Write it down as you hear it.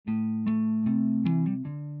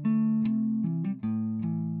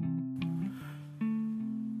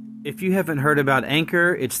If you haven't heard about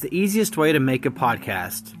Anchor, it's the easiest way to make a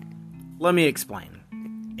podcast. Let me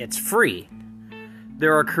explain. It's free.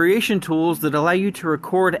 There are creation tools that allow you to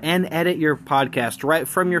record and edit your podcast right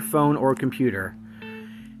from your phone or computer.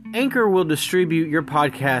 Anchor will distribute your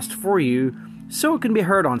podcast for you so it can be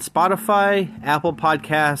heard on Spotify, Apple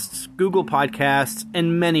Podcasts, Google Podcasts,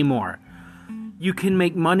 and many more. You can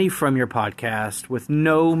make money from your podcast with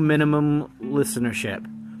no minimum listenership.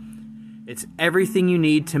 It's everything you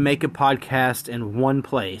need to make a podcast in one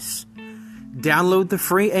place. Download the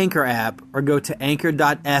free Anchor app or go to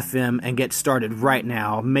anchor.fm and get started right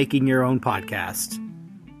now making your own podcast.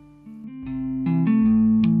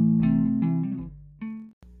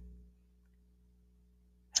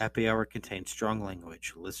 Happy Hour contains strong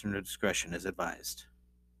language. Listener discretion is advised.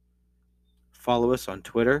 Follow us on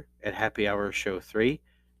Twitter at Happy Hour Show 3,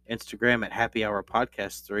 Instagram at Happy Hour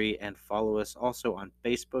Podcast 3, and follow us also on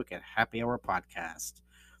Facebook at Happy Hour Podcast.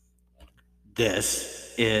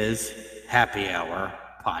 This is Happy Hour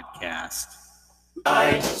Podcast.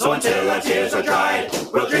 So until our tears are dried,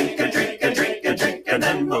 we'll drink and drink and drink and drink, and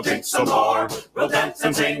then we'll drink some more. We'll dance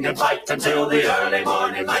and sing and fight until the early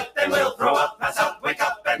morning light. Then we'll throw up, pass out, wake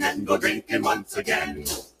up, and then go drinking once again.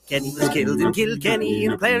 Kenny was killed in Kilkenny,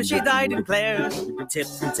 and Clare she died in Clare. Tip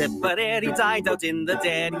from Tipperary died out in the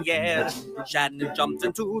dead air. Shannon jumped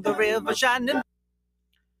into the river, Shannon.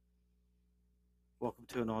 Welcome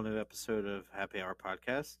to an all-new episode of Happy Hour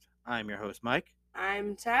Podcast. I'm your host, Mike.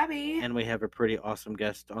 I'm Tabby. And we have a pretty awesome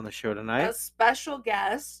guest on the show tonight. A special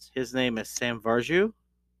guest. His name is Sam Varju.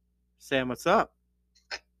 Sam, what's up?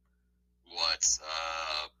 What's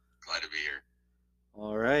up? Glad to be here.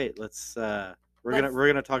 All right, we're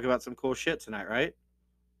gonna talk about some cool shit tonight, right?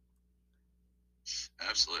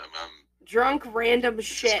 Absolutely. I'm Drunk random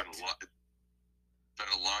shit. It's been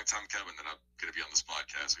a long time coming that I'm gonna be on this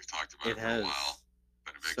podcast. We've talked about it for a while.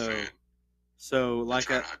 Been a big fan. So like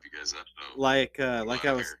trying to hype you guys up, like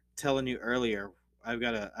I was telling you earlier, I've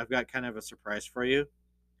got kind of a surprise for you.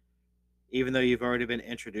 Even though you've already been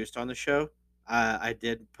introduced on the show, I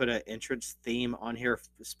did put an entrance theme on here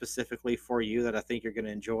specifically for you that I think you're going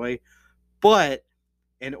to enjoy. But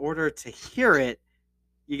in order to hear it,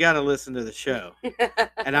 you got to listen to the show,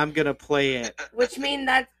 and I'm going to play it. Which means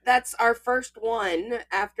that's our first one.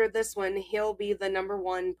 After this one, he'll be the number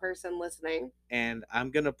one person listening. And I'm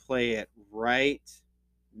going to play it right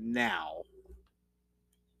now.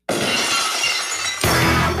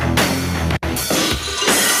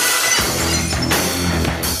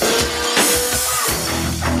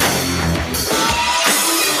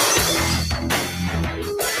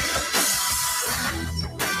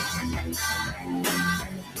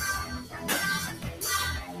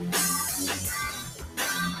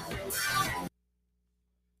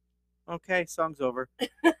 Okay, song's over. I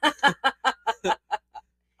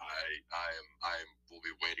will be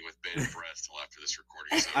waiting with bated breath till after this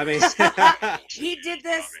recording. So I mean, he did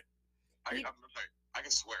this. I'm sorry. I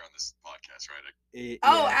can swear on this podcast, right?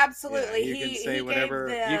 Absolutely. Yeah, you can say whatever.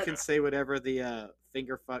 You can say whatever the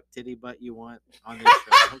finger fuck titty butt you want on this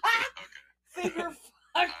show. Okay. Finger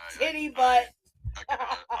fuck titty butt. I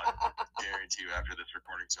guarantee you, after this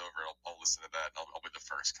recording's over, I'll listen to that and I'll be the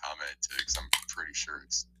first comment too, because I'm pretty sure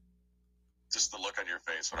it's just the look on your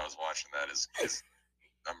face when I was watching that is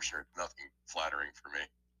I'm sure nothing flattering for me.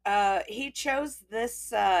 He chose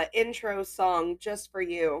this intro song just for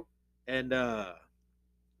you. And I'm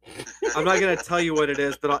not gonna tell you what it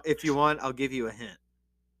is, but if you want, I'll give you a hint.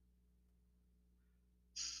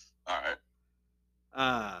 All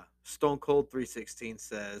right. Stone Cold 316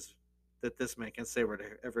 says that this man can say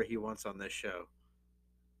whatever he wants on this show.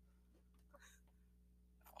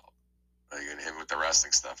 Are you gonna hit me with the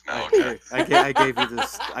wrestling stuff now? Okay. I gave you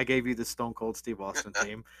this. I gave you the Stone Cold Steve Austin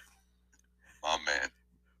theme. Oh man.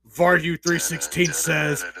 Varju 316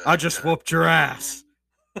 says, "I just whooped your ass."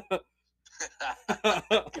 My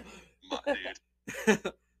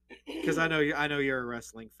dude. Because I know you're a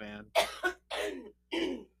wrestling fan.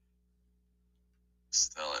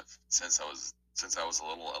 Still, since I was a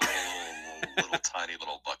little tiny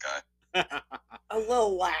little Buckeye. A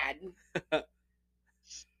little lad.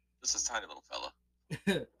 This is a tiny little fella.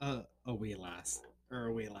 A wee lass or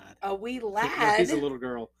a wee lad. A wee lad. He's a little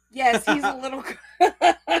girl. Yes, he's a little girl.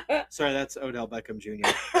 Sorry, that's Odell Beckham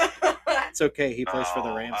Jr. It's okay. He plays for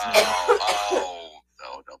the Rams now.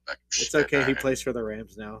 Odell Beckham. It's okay. He plays for the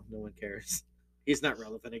Rams now. No one cares. He's not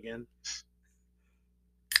relevant again.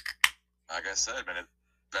 Like I said, man,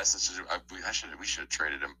 we should have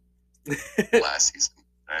traded him last season.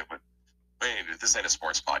 Right? But Wait, this ain't a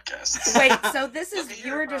sports podcast. Wait, so this Let is me hear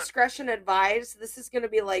viewer about- discretion advised. This is going to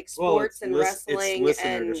be like sports and wrestling It's listener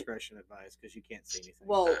and discretion advised because you can't see anything.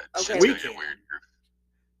 well, okay, shit's we gonna get can. weird.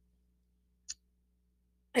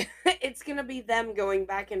 it's going to be them going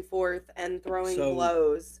back and forth and throwing So-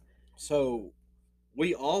 blows. So,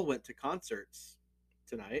 we all went to concerts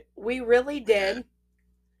tonight. We really did,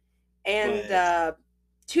 and But-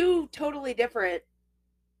 two totally different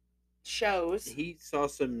shows. He saw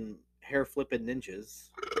some hair flipping ninjas,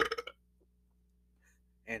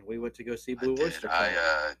 and we went to go see Blue Oyster Cult.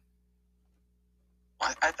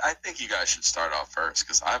 I think you guys should start off first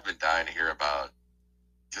because I've been dying to hear about.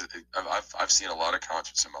 Because I've seen a lot of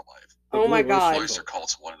concerts in my life. The Oh my Blue God. Oyster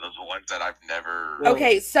Cult's one of those ones that I've never. Well-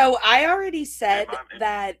 Okay, so I already said Maybe-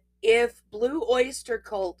 that if Blue Oyster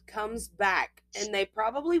Cult comes back, and they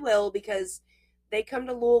probably will because they come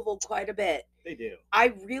to Louisville quite a bit, They do. I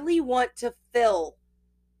really want to fill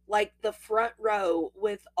like the front row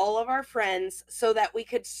with all of our friends so that we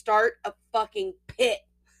could start a fucking pit.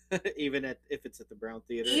 Even if it's at the Brown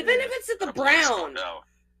Theater. Even if it's at the I just Brown. don't know.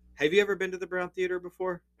 Have you ever been to the Brown Theater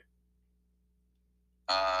before?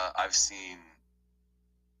 I've seen.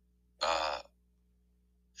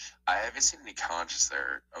 I haven't seen any concerts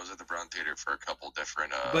there. I was at the Brown Theater for a couple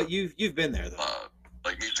different. But you've been there though.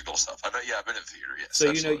 Like musical stuff. I've been in the theater. Yes. So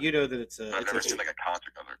absolutely. you know that it's But I've never seen like a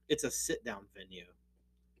concert of it. it's a sit down venue.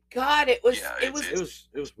 God, it was Yeah, it was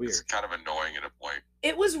It was weird. It's kind of annoying at a point.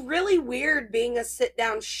 it was really weird being a sit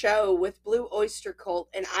down show with Blue Oyster Cult,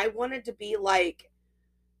 and I wanted to be like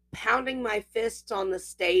pounding my fists on the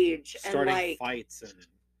stage and Starting like fights and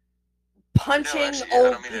punching I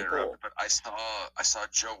old don't mean to people. interrupt, but I saw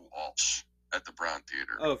Joe Walsh at the Brown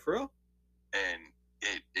Theater, oh, for real? and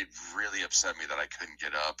it really upset me that I couldn't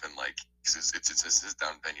get up and like because it's a sit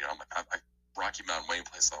down venue. I'm like I Rocky Mountain Wayne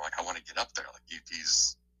place. I'm like I want to get up there. Like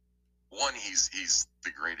he's the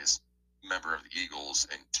greatest member of the Eagles,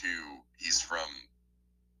 and two, he's from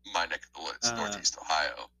my neck of the woods, Northeast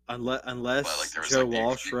Ohio. Unless But, like, there was, Joe like, you-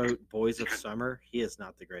 Walsh you- wrote "Boys you of could- Summer," he is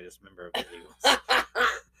not the greatest member of the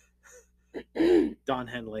Eagles. Don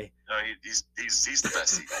Henley. No, he's the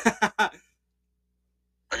best Eagle.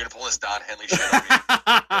 I'm gonna pull this Don Henley shit on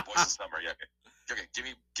me. Boys of Summer, yeah. Okay, give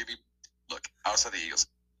me. Look, outside the Eagles,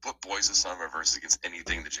 put Boys of Summer versus against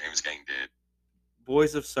anything the James Gang did.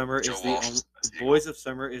 Boys of Summer Joe is the Walsh only is the best Eagle. Boys of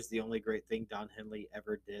Summer is the only great thing Don Henley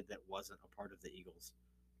ever did that wasn't a part of the Eagles.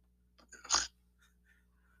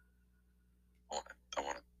 I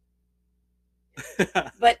want it.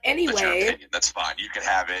 But That's your anyway, opinion. That's fine. You can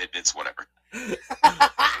have it. It's whatever.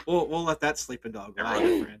 We'll let that sleeping dog lie,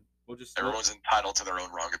 Everyone- my friend. Everyone's entitled to their own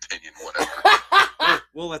wrong opinion. Whatever.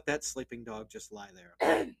 We'll let that sleeping dog just lie there.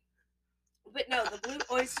 but no, the Blue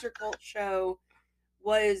Oyster Cult show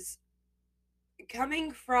was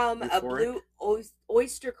coming from a Euphoric? Blue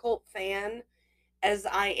Oyster Cult fan as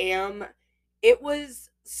I am. It was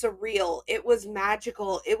surreal. It was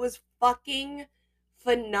magical. It was fucking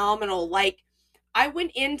phenomenal. Like, I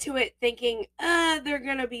went into it thinking, they're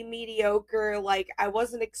gonna be mediocre. Like, I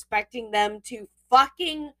wasn't expecting them to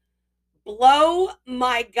fucking blow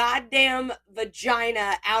my goddamn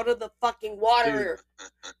vagina out of the fucking water.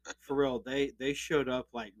 For real, they showed up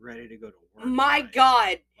like ready to go to work. My tonight.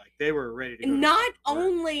 God. Like they were ready to go. Not to work.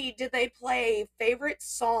 only did they play favorite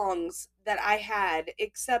songs that I had,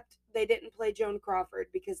 except they didn't play Joan Crawford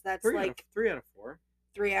because that's three like out of 4.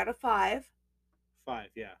 3 out of 5. 5,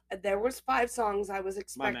 yeah. There was 5 songs I was My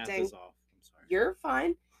expecting. math is off. I'm sorry. You're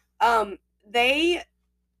fine.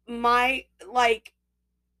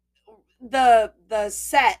 The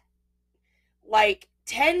set, like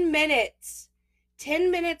 10 minutes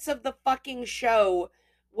of the fucking show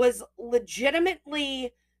was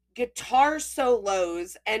legitimately guitar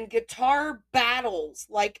solos and guitar battles,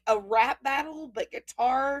 like a rap battle, but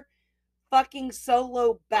guitar fucking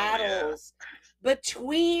solo battles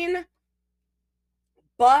between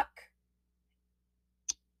Buck.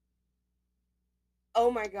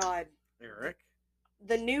 Oh my God. Eric.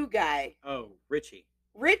 The new guy. Oh, Richie.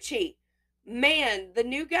 Man, the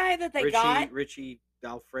new guy that they got. Richie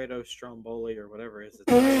Alfredo Stromboli or whatever his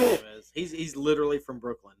name is. He's literally from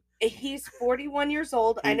Brooklyn. He's 41 years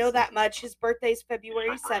old. I know that much. His birthday's February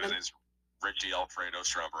 7th. It's Richie Alfredo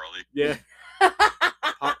Stramberoli. Yeah.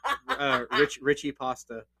 Richie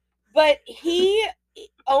Pasta. But he,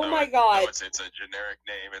 oh my God. No, it's a generic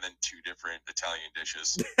name and then 2 different Italian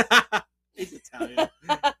dishes. He's Italian.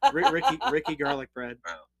 Ricky garlic bread.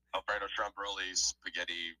 Alfredo Stramberoli,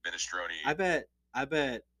 spaghetti minestrone.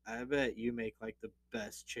 I bet you make like the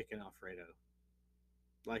best chicken Alfredo.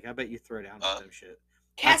 Like I bet you throw down with them shit.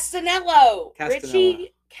 Castanello. Castanella.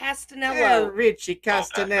 Richie Castanello. Yeah, Richie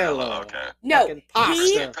Castanello, Castanello. okay. No, Fucking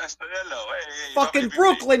pasta. Castanello, hey, Fucking WBB.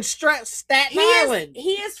 Brooklyn, Staten Island.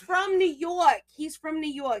 He is from New York. He's from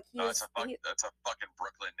New York. That's a fucking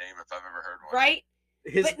Brooklyn name if I've ever heard one. Right?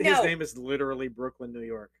 His no. name is literally Brooklyn, New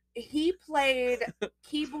York. He played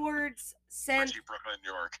keyboards, synth. Richie, Brooklyn,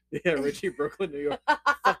 New York. Yeah, Richie, Brooklyn, New York.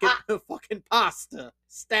 fucking pasta.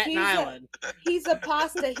 Staten Island. He's a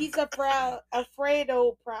pasta. He's a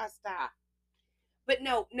Alfredo pasta. But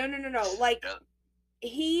no. Like, Yeah.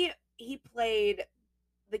 he played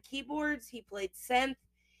the keyboards. He played synth.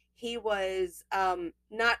 He was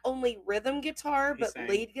not only rhythm guitar, but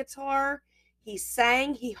lead guitar. He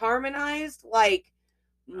sang. He harmonized. Like,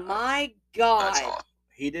 my God. That's awesome.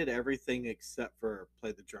 He did everything except for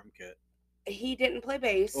play the drum kit. He didn't play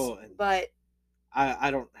bass, but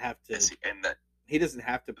I don't have to. And that he doesn't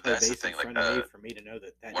have to play that's bass the thing, in front like, of me for me to know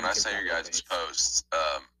that. When I say your guys' posts,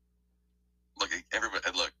 look,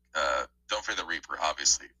 everybody, look, Don't Fear the Reaper.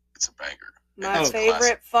 Obviously, it's a banger. My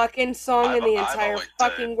favorite fucking song in the entire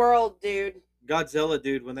fucking world, dude. Godzilla,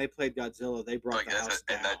 dude. When they played Godzilla, they brought the house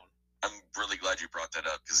down. I'm really glad you brought that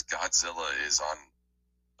up because Godzilla is on.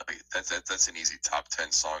 That's an easy top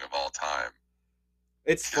 10 song of all time.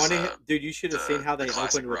 It's funny, dude. You should have seen how they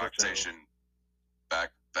opened with rock station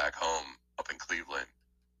back home up in Cleveland,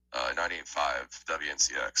 98.5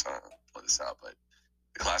 WNCX. I don't know, play this out, but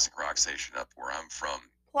the classic rock station up where I'm from.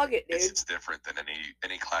 Plug it, dude. It's different than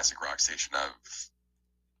any classic rock station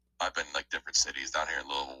I've been like different cities down here in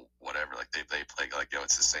Louisville, whatever. Like they play like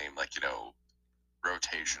it's the same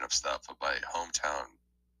rotation of stuff of my hometown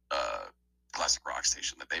classic rock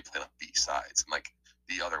station that they play like B-sides and like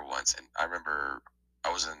the other ones. And I remember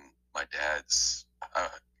I was in my dad's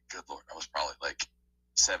good Lord, I was probably like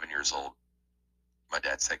 7 years old. My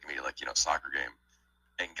dad's taking me to like soccer game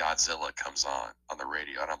and Godzilla comes on the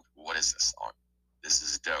radio and I'm like, what is this song? This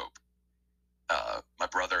is dope. My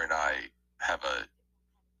brother and I have a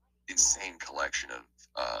insane collection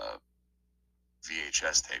of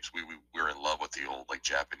VHS tapes. We were in love with the old like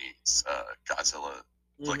Japanese Godzilla,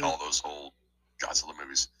 like all those old Godzilla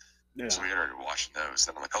movies. Yeah. So we started watching those,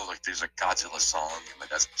 and I'm like, oh, like there's a Godzilla song, and my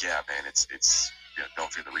dad's like, yeah, man, it's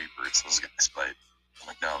Don't Fear the Reaper. It's those guys played. I'm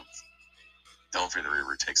like, no, Don't Fear the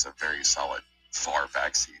Reaper takes a very solid far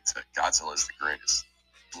backseat to Godzilla is the greatest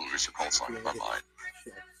blues or cult song in my mind.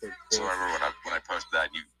 So I remember when I posted that,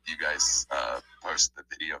 you guys posted the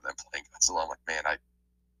video of them playing Godzilla. I'm like, man,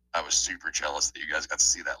 I was super jealous that you guys got to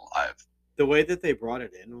see that live. The way that they brought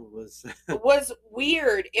it in was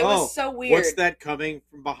weird. It was so weird. What's that coming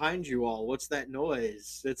from behind you all? What's that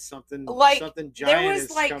noise? It's something something giant. There was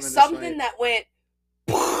like something that went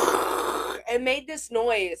and made this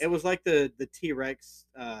noise. It was like the T-Rex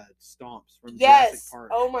stomps from Jurassic Park.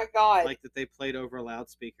 Oh my God. Like that they played over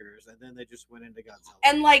loudspeakers and then they just went into Godzilla.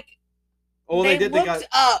 And like they looked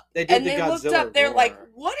up. They did they Godzilla looked up. They're roar. like,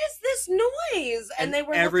 "What is this noise?" And they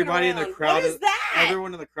were everybody in the crowd. What is that?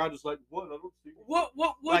 Everyone in the crowd is like, "What? I don't see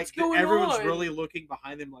What's going everyone's on?" Everyone's really looking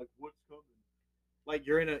behind them, like, "What's coming?" Like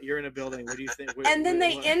you're in a building. What do you think? And then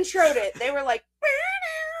they introed it. They were like,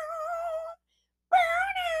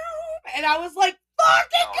 and I was like,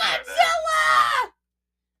 "Fucking Godzilla!"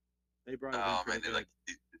 They brought it. Oh man, like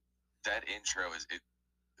that intro is it.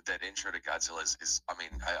 That intro to Godzilla is I mean,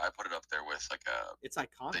 I put it up there with like it's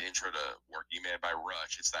iconic. The intro to Working Man by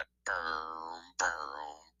Rush. It's that boom.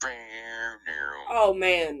 Oh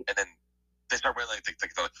man. And then they start playing like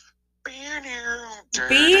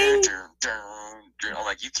I'm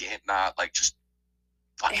like, you can't not like just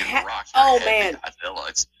fucking rock your head to Godzilla.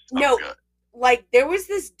 It's so good. Like there was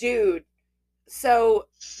this dude. So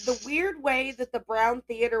the weird way that the Brown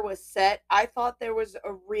Theater was set, I thought there was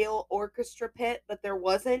a real orchestra pit, but there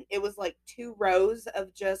wasn't. It was like 2 rows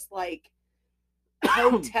of just like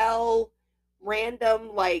hotel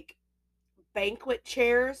random like banquet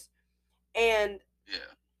chairs. And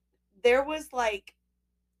there was like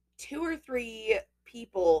 2 or 3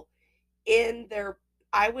 people in their,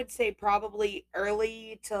 I would say probably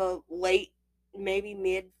early to late, maybe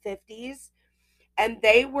mid 50s. And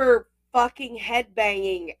they were fucking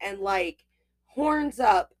headbanging and like horns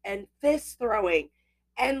up and fist throwing,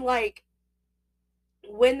 and like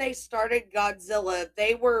when they started Godzilla,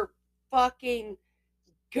 they were fucking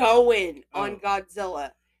going on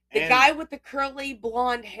Godzilla. The guy with the curly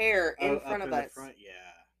blonde hair in front of us.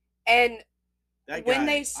 And that when guy,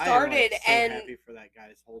 they started, I was so happy for that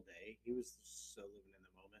guy's whole day. He was so living in the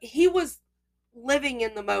moment. He was living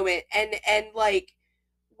in the moment, and like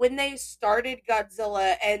when they started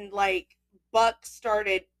Godzilla and like Buck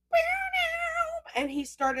started and he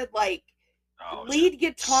started like lead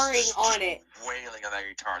guitaring on it. Wailing on that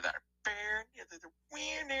guitar, that.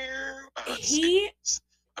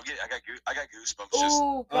 I got goosebumps.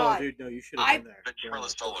 Oh God! Oh, dude, no, you should have been there.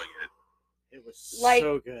 Ventriloquist soloing it. It was Like,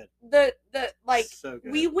 so good. The So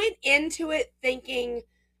good. we went into it thinking,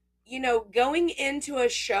 going into a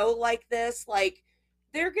show like this, like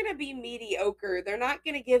they're gonna be mediocre. They're not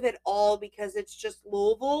gonna give it all because it's just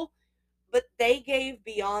Louisville, but they gave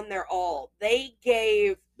beyond their all. They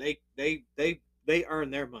gave. They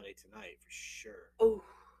earned their money tonight for sure. Oh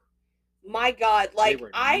my God! Like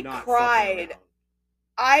I cried.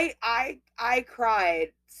 I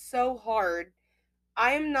cried so hard.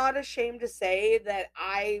 I am not ashamed to say that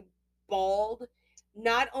I bawled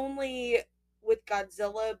not only with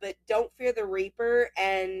Godzilla, but Don't Fear the Reaper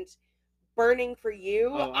and Burning for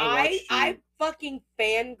You. Oh, I fucking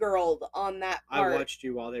fangirled on that part. I watched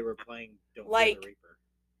you while they were playing Don't Fear Like, the Reaper.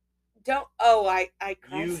 I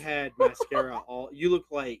cried. You had mascara all. You look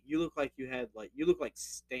like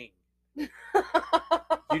Sting.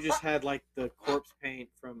 You just had like the corpse paint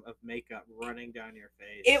of makeup running down your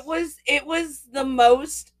face. It was the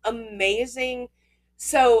most amazing.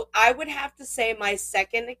 So I would have to say my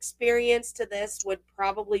second experience to this would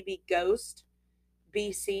probably be Ghost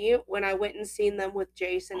BC when I went and seen them with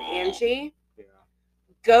Jason and Angie. Yeah.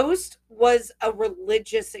 Ghost was a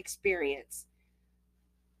religious experience.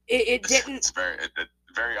 It didn't. It's very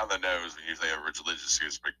on the nose when you say a religious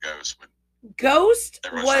excuse, but Ghost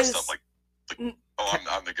everyone's was dressed up like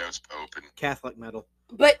I'm the Ghost Pope and Catholic metal.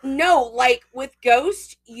 But no, like with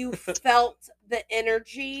Ghost, you felt the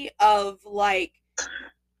energy of like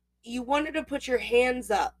you wanted to put your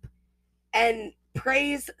hands up and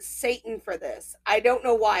praise Satan for this. I don't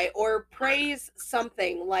know why, or praise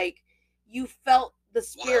something. Like you felt the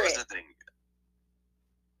spirit. Well, that was the thing.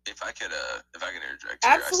 If I could interject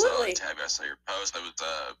here, Absolutely. I saw your post.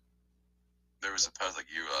 There was a post like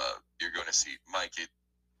you're going to see Mike.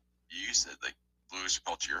 You said like Blues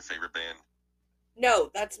Culture, your favorite band. No,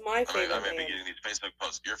 that's my favorite I may be band. getting these Facebook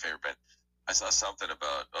posts. Your favorite band. I saw something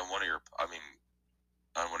about on one of your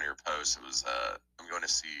posts. It was I'm going to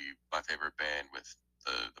see my favorite band with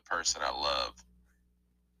the person I love,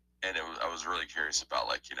 and I was really curious about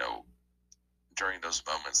like during those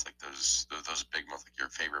moments, like those big moments, like your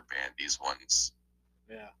favorite band, these ones.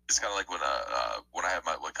 Yeah. It's kind of like when I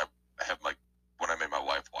have when I made my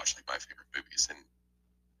wife watch like my favorite movies, and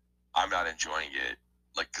I'm not enjoying it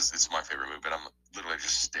like because it's my favorite movie, but I'm literally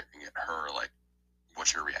just staring at her like,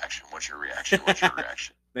 what's your reaction? What's your reaction? What's your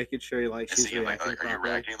reaction? Making sure she's reacting like, are you properly.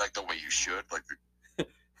 reacting like the way you should? Like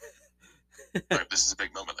this is a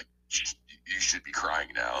big moment. Like you should be crying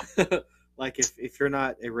now. Like if you're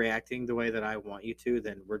not reacting the way that I want you to,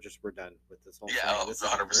 then we're done with this whole thing. Yeah, This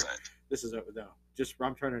 100%. This is over. No,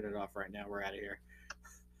 I'm turning it off right now. We're out of here.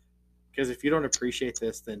 Because if you don't appreciate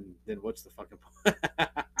this, then what's the fucking point?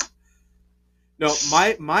 No,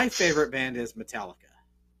 my favorite band is Metallica.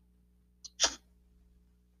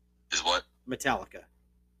 Is what? Metallica.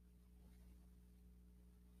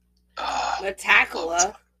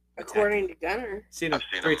 Metallica, according to Gunner. Seen them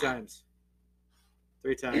three times.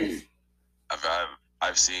 3 times.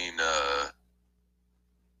 I've seen. I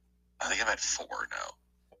think I've had 4 now.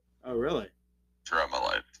 Oh, really? Throughout my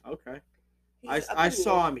life. Okay. I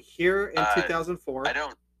saw him here in 2004. I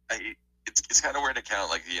don't. It's kind of weird to count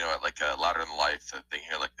like like Louder Than Life thing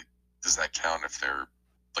here. Like, does that count if they're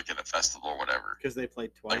like in a festival or whatever? Because they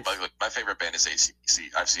played twice. Like my favorite band is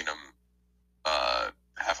AC/DC. I've seen them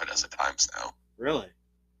half a dozen times now. Really?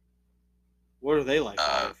 What are they like?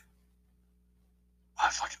 Live? I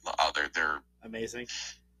fucking love. They're amazing.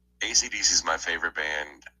 AC/DC is my favorite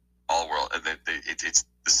band all world, and it's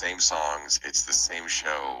the same songs. It's the same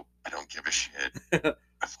show. I don't give a shit.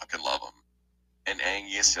 I fucking love them. And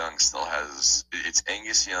Angus Young still has. It's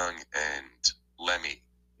Angus Young and Lemmy.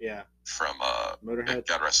 Yeah. From Motorhead.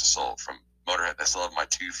 God rest his soul. From Motorhead. I still have my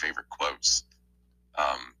 2 favorite quotes.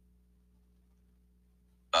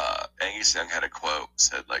 Angus Young had a quote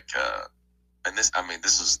said like, and this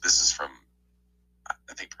is from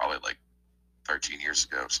I think probably like 13 years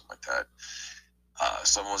ago, something like that.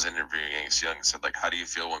 Someone was interviewing Angus Young and said like, how do you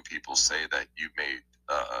feel when people say that you made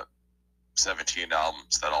 17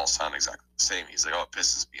 albums that all sound exactly the same? He's like, oh, it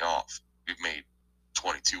pisses me off. We've made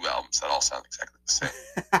 22 albums that all sound exactly the same.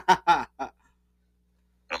 And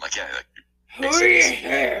I'm like, yeah, like,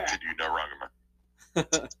 could do no wrong.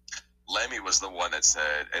 Lemmy was the one that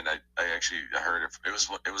said, and I actually heard it. It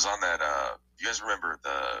was on that. You guys remember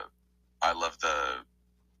I love the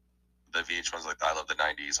VH1s, like I love the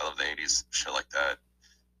 90s, I love the 80s, shit like that.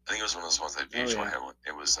 I think it was one of those ones that VH1 had.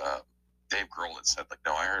 It was Dave Grohl that said like,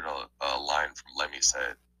 no, I heard a line from Lemmy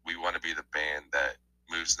said, we want to be the band that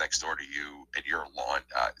moves next door to you and your lawn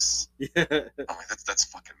dies. Yeah. I'm like, that's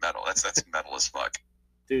fucking metal. That's metal as fuck.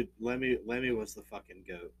 Dude, Lemmy was the fucking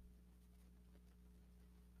goat.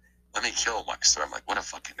 Let me kill Meister. I'm like, what a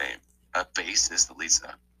fucking name. Bass is the lead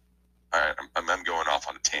sound. All right, I'm going off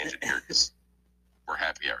on a tangent here because we're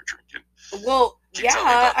happy hour drinking. Well, Can you tell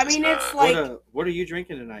me yeah, about I this, mean, it's like, What are you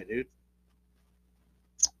drinking tonight, dude?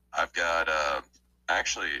 I've got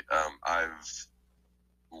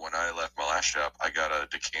when I left my last job, I got a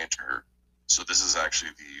decanter. So this is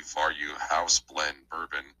actually the Varju House Blend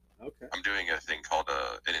Bourbon. Okay. I'm doing a thing called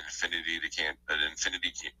an infinity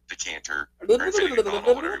decanter, or infinity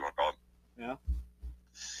bottle, whatever you want to call it. Yeah.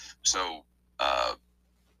 So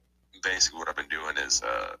basically, what I've been doing is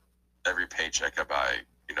every paycheck I buy,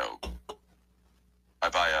 I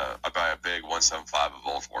buy a big 175 of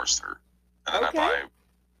Old Forester, and then Okay. I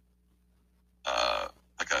buy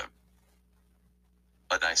like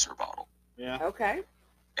a nicer bottle. Yeah. okay.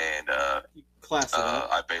 And Class it up.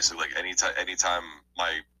 I basically like anytime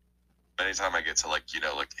I get to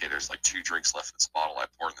hey, there's like 2 drinks left in this bottle, I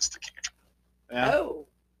pour in this decanter. Yeah. Oh,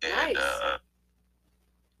 And nice.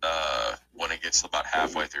 when it gets about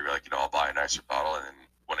halfway through, I'll buy a nicer bottle, and then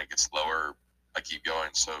when it gets lower, I keep going.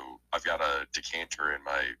 So I've got a decanter in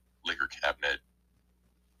my liquor cabinet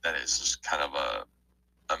that is just kind of a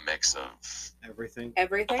mix of Everything. a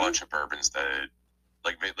Everything? bunch of bourbons that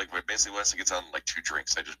basically once it gets on like 2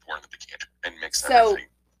 drinks, I just pour in the decanter and mix So- everything.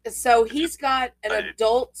 So he's got an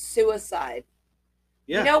adult suicide.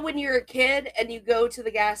 Yeah. You know when you're a kid and you go to the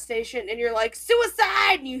gas station and you're like,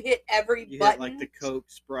 suicide! And you hit every you button? hit like the Coke,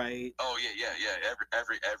 Sprite. Oh yeah.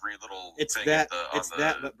 Every little It's thing that- at it's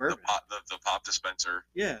that, but bourbon. The pop dispenser.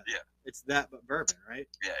 Yeah. Yeah. It's that, but bourbon, right?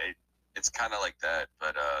 Yeah, it's kind of like that,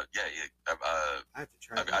 but I have to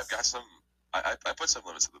try this. I've got some. I put some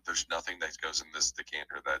limits. There's nothing that goes in this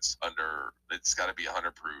decanter that's under. It's got to be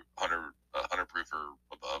 100 proof or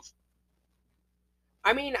above.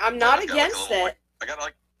 I mean, I'm But not I've got, against a little, it. I got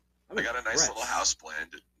a nice little house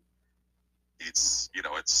blend. It's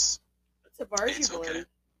It's a Varju it's okay, blend.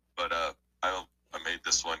 but I made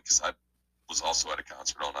this one because I was also at a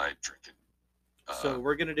concert all night drinking. So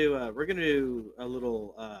we're gonna do a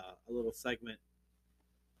little segment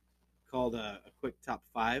called a quick top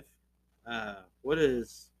 5. What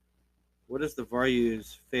is the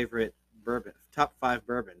Varju's favorite bourbon? Top 5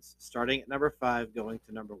 bourbons, starting at number 5, going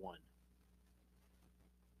to number 1.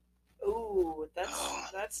 Ooh,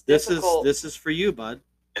 that's This difficult. is for you, bud.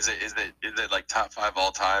 Is it like top 5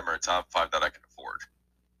 all time or top 5 that I can afford?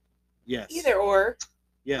 Yes. Either or.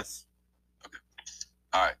 Yes.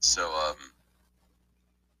 All right, so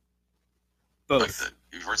Both.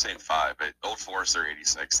 if we're saying 5, but Old Forester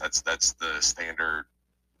 86. That's the standard.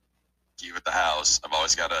 Keep at the house. I've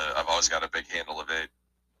always got a big handle of it.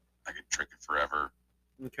 I can drink it forever.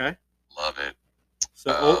 Okay. Love it.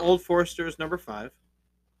 So Old Forester is number 5.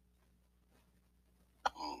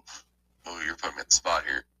 Oh, you're putting me in the spot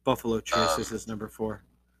here. Buffalo Traces is number 4.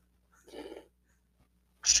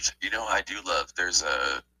 I do love. There's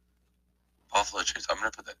a Buffalo Trace. I'm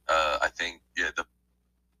gonna put that. I think the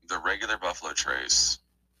regular Buffalo Trace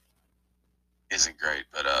isn't great,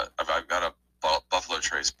 but I've got a Buffalo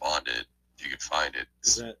Trace bonded. If you can find it,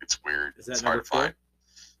 it's weird. Is that it's number hard to 4?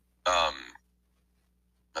 find.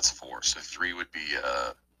 That's 4. So 3 would be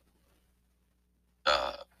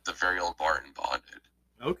the very old Barton bonded.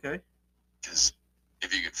 Okay. Because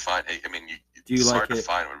if you can find it, I mean, Do you it's like hard to it?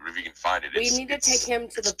 find, but if you can find it, We need to take him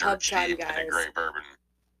to the pub time, and guys. a great bourbon.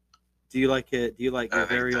 Do you like it? Do you like I the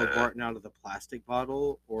think very old the- Barton out of the plastic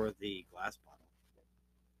bottle or the glass bottle?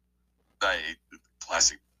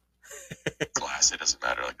 Plastic glass, it doesn't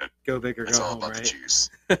matter. Like that. Go big or It's go all home, about the right? juice.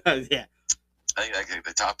 Yeah. I think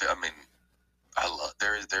the top. I mean, I love.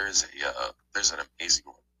 There's an amazing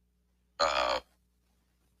one.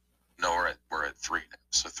 No, we're at 3 now.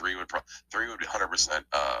 So 3 would be 100%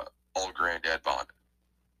 old granddad bonded.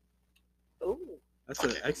 Ooh. That's an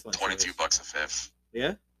Fucking excellent $22 choice. a fifth.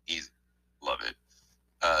 Yeah. Easy. Love it.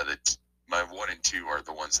 My 1 and 2 are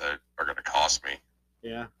the ones that are going to cost me.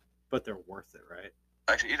 Yeah. But they're worth it, right?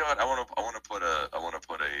 Actually, you know what? I want to put a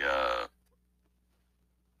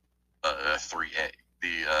 3A.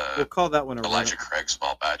 We'll call that one a Elijah Craig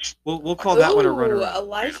small batch. We'll call that one a runner-up.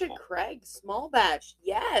 Elijah Beautiful. Craig, small batch.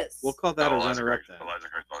 Yes. We'll call that a Elijah runner-up Craig, then. Elijah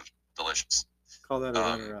Craig, delicious. Call that a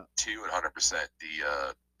runner-up. 2 and 100%.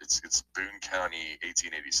 It's Boone County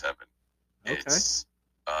 1887. Okay. It's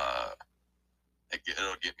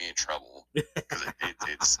it'll get me in trouble because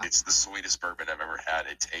it's the sweetest bourbon I've ever had.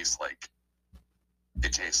 It tastes like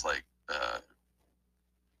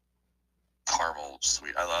caramel normal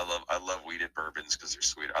sweet. I love weeded bourbons because they're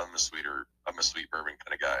sweet. I'm a sweet bourbon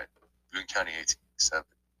kind of guy. Boone County 1867.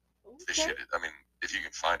 This Okay. shit. I mean, if you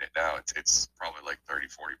can find it now, it's probably like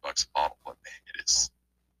 $30-40 a bottle. But man,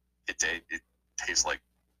 it tastes like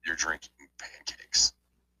you're drinking pancakes.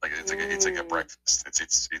 Like it's like a breakfast.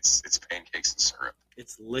 It's pancakes and syrup.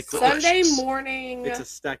 It's liquid. Sunday Delicious. morning. It's a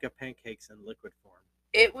stack of pancakes in liquid form.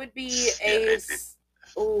 It would be Yeah,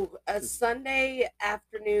 a Sunday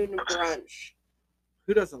afternoon brunch.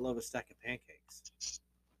 Who doesn't love a stack of pancakes?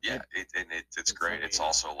 Yeah, it's great. amazing. It's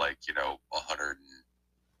also like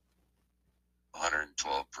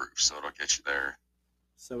 112 proof, so it'll get you there.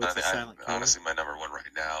 So it's a silent killer. Honestly, my number one right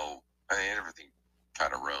now. I mean, everything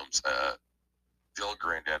kind of roams. The old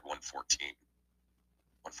Granddad 114.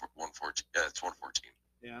 114. Yeah, it's 114.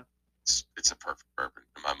 Yeah. It's a perfect bourbon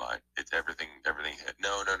in my mind. It's everything hit.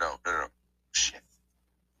 No. Shit.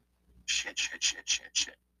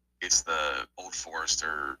 It's the Old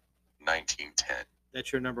Forester 1910.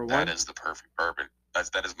 That's your number one? That is the perfect bourbon.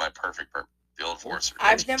 That is my perfect bourbon. The Old Forester.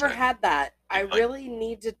 I've never 1910. had that. I really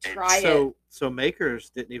need to try it. So Makers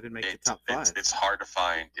didn't even make the top 5. It's hard to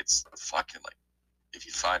find. It's fucking like, if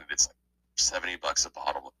you find it, it's like $70 a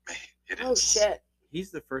bottle. Man, it is. Oh shit.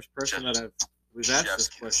 He's the first person that we've asked this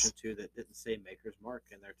question to that didn't say Maker's Mark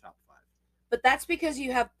in their top 5. But that's because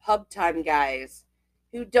you have pub time guys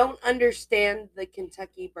who don't understand the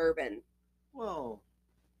Kentucky bourbon. Well,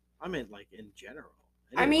 I meant like in general.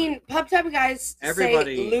 I mean, pub time guys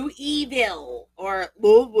Everybody- say Louisville or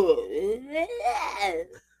Louisville.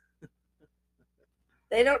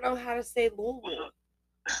 They don't know how to say Louisville.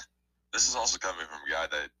 This is also coming from a guy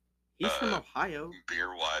that he's from Ohio.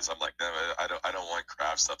 beer wise, I'm like, no, I don't want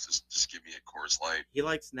craft stuff. Just give me a Coors Light. He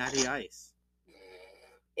likes Natty Ice.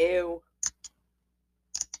 Ew.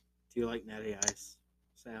 Do you like Natty Ice,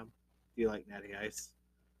 Sam? Do you like Natty Ice?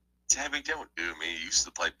 Tabby, don't do me. You used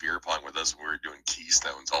to play beer pong with us when we were doing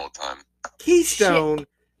Keystones all the time. Keystone.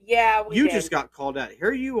 Yeah, we You did. just got called out.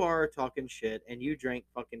 Here you are talking shit, and you drank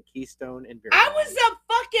fucking Keystone and beer. I pong. was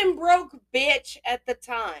a fucking broke bitch at the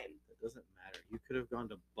time. It doesn't matter. You could have gone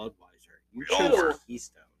to Budweiser. You Ew. chose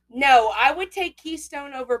Keystone. No, I would take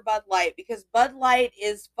Keystone over Bud Light because Bud Light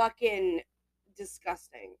is fucking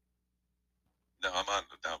disgusting. No,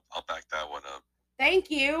 I'll back that one up. Thank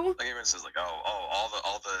you. Like even says like,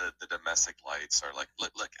 all the domestic lights are like,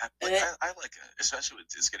 look, I like it, especially when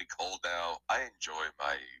it's getting cold now. I enjoy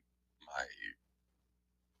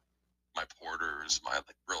my porters, my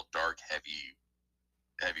like real dark, heavy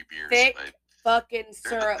beers. Thick but fucking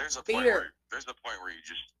syrup there's a beer. point where you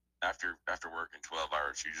just after working 12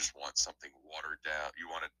 hours, you just want something watered down. You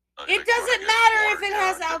want It doesn't matter if it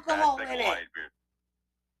has alcohol in it. Beer.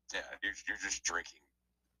 Yeah, you're just drinking.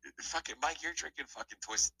 Fucking Mike, you're drinking fucking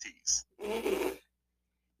Twisted Teas.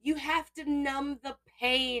 You have to numb the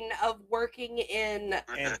pain of working in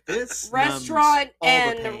And this restaurant numbs all the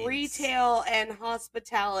and pains. retail and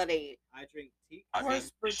hospitality. I drink tea. I mean,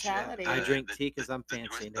 Brutality. I drink the- tea because I'm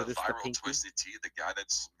fancy. The Notice the viral pinky? Twisted Tea, the guy that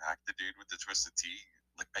smacked the dude with the Twisted Tea.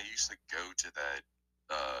 Like I used to go to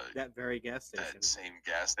That very gas station. that same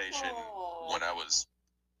gas station Oh. when I was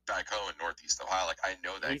back home in Northeast Ohio. Like I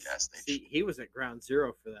know that gas station. See, he was at Ground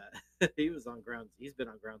Zero for that. He's been on Ground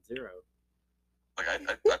Zero. Like I've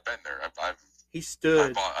been there. He I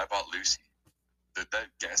stood. bought Lucy. That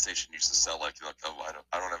gas station used to sell like I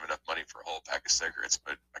don't have enough money for a whole pack of cigarettes,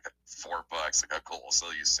 but I got $4. Like cool, I'll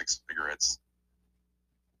sell you 6 cigarettes.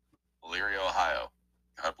 Elyria, Ohio.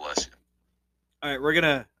 God bless you. All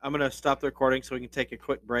right, I'm gonna stop the recording so we can take a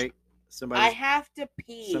quick break. I have to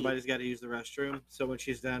pee. Somebody's got to use the restroom. So when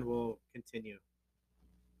she's done, we'll continue.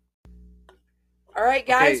 All right,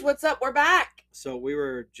 guys, Okay. what's up? We're back. So we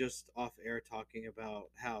were just off air talking about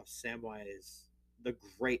how Samwise the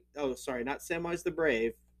Great. Oh, sorry, not Samwise the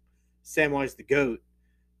Brave. Samwise the Goat,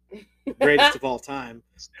 greatest of all time.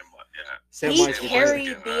 Yeah. He Samwise the carried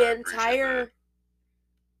Great. I the appreciate entire.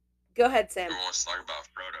 Go ahead, Sam. Everyone wants to talk about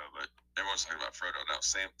Frodo, but everyone's talking about Frodo now.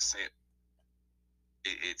 Sam,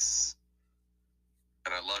 it's,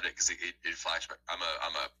 and I loved it because it flashed back. I'm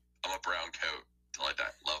a brown coat till I die.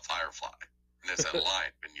 Love Firefly, and there's that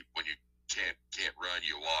line when you can't run,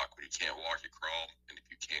 you walk. When you can't walk, you crawl. And if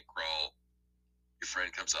you can't crawl, your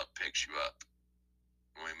friend comes up, picks you up,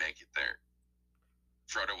 and we make it there.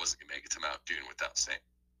 Frodo wasn't gonna make it to Mount Doom without Sam.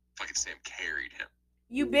 Fucking Sam carried him.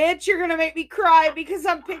 You bitch, you're gonna make me cry because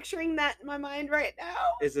I'm picturing that in my mind right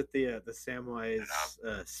now. Is it the Samwise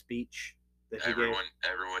speech that he gave?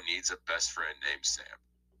 Everyone needs a best friend named Sam.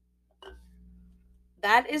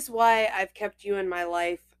 That is why I've kept you in my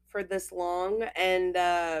life for this long, and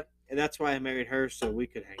And that's why I married her so we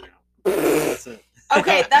could hang out. That's it.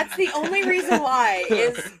 Okay, that's the only reason why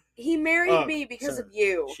is he married me because so of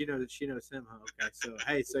you. She knows him, huh? Okay, so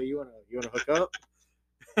hey, so you wanna hook up?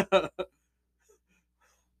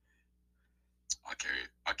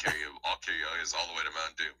 I'll carry you guys all the way to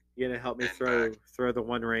Mount Doom. You gonna help me And throw the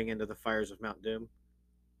One Ring into the fires of Mount Doom?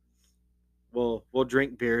 We'll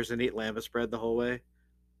drink beers and eat lambus bread the whole way.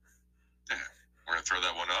 Yeah, we're gonna throw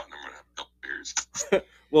that one out, and then we're gonna have a couple beers.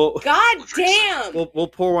 Well, God damn! we'll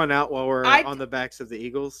pour one out while we're on the backs of the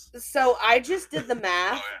Eagles. So I just did the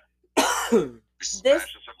math. Oh yeah. We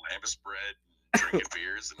smashing some lambus bread, drinking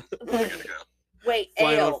beers, and we're good to go. Wait,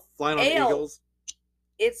 Flying on ale. Eagles.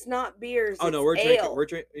 It's not beers. Oh no, we'll drink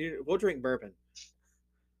bourbon. No, we're drinking bourbon.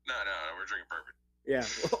 Yeah.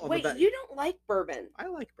 Wait, you don't like bourbon? I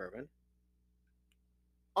like bourbon.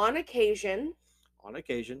 On occasion. On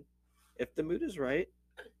occasion, if the mood is right.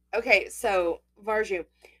 Okay, so Varju,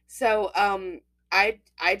 so I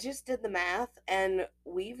just did the math, and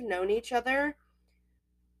we've known each other.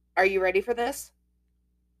 Are you ready for this?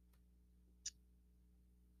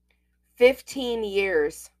 15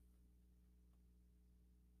 years.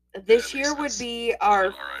 This year would be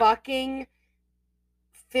our fucking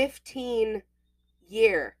 15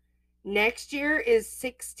 year. Next year is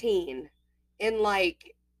 16 in,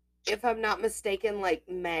 like, if I'm not mistaken, like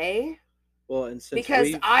May. Well, and since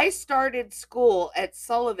because I started school at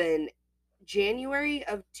Sullivan January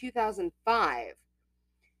of 2005,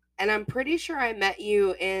 and I'm pretty sure I met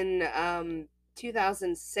you in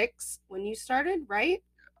 2006 when you started, right?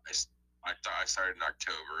 I started in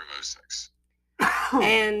October of 06.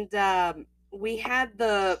 And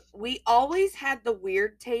we always had the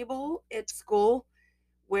weird table at school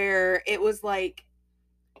where it was like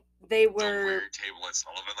they were the weird table at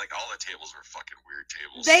Sullivan. Like, all the tables were fucking weird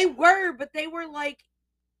tables. They were, but they were like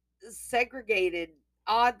segregated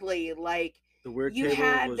oddly. Like, the weird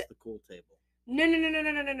table was the cool table.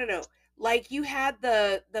 No. Like, you had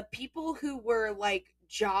the people who were like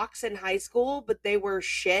jocks in high school, but they were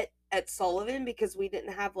shit at Sullivan because we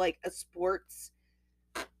didn't have like a sports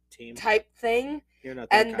team type thing. You're not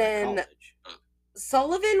that and then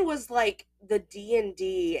Sullivan was like the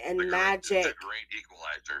D&D and magic. The great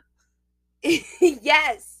equalizer.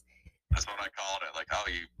 Yes. That's what I called it. Like, oh,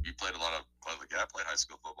 you played a lot of, like, I played high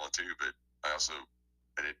school football too, but I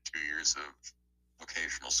did 2 years of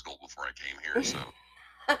vocational school before I came here. So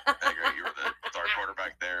anyway, you were the star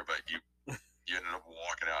quarterback there, but you ended up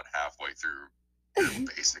walking out halfway through your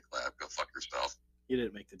basic lab. Go fuck yourself. You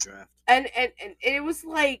didn't make the draft. And it was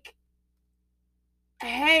like,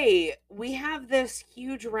 hey, we have this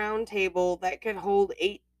huge round table that could hold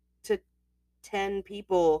 8 to 10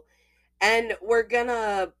 people, and we're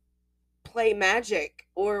gonna play Magic,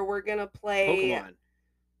 or we're gonna play Pokemon.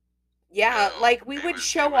 Yeah, like we would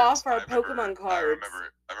show off our Pokemon cards.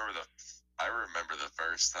 I remember the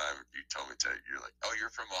first time you told me to. You're like, "Oh, you're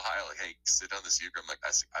from Ohio. Like, hey, sit on this euchre." I'm like,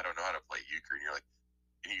 I don't know how to play euchre. And you're like,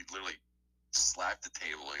 and you literally slap the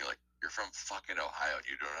table, and you're like, "You're from fucking Ohio. And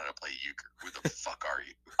you don't know how to play euchre. Who the fuck are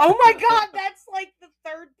you?" Oh my god, that's like the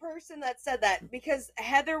third person that said that, because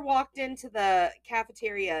Heather walked into the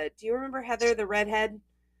cafeteria. Do you remember Heather, the redhead?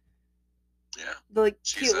 Yeah, the like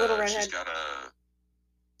cute little redhead.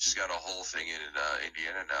 She's got a whole thing in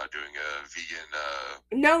Indiana now doing a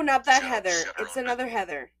vegan. No, not that Heather. It's another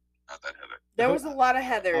Heather. Not that Heather. There was a lot of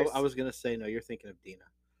Heathers. I was gonna say no. You're thinking of Dina.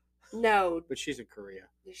 No, but she's in Korea.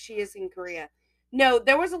 She is in Korea. No,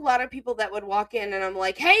 there was a lot of people that would walk in, and I'm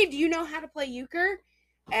like, "Hey, do you know how to play euchre?"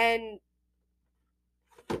 And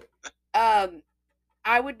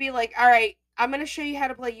I would be like, "All right, I'm gonna show you how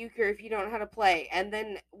to play euchre if you don't know how to play." And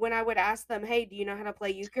then when I would ask them, "Hey, do you know how to play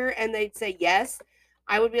euchre?" and they'd say yes,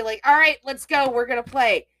 I would be like, "All right, let's go. We're gonna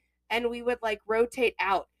play," and we would like rotate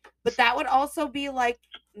out. But that would also be like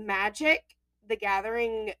Magic, the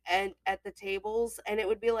Gathering, and at the tables, and it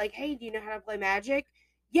would be like, "Hey, do you know how to play Magic?"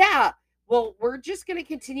 Yeah. Well, we're just gonna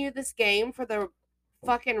continue this game for the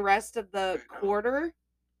fucking rest of the quarter.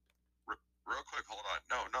 Real quick, hold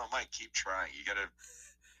on. No, Mike, keep trying. You gotta.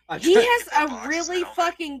 He has a really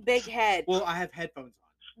fucking big head. Well, I have headphones on.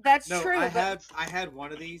 That's true. I had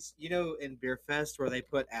one of these, in Beer Fest where they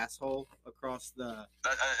put asshole across the.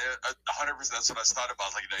 100%. That's what I thought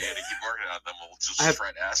about. Like, you had to keep working on them. We'll just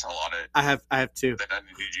shred asshole on it. I have two. Then I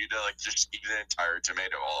need you to just eat an entire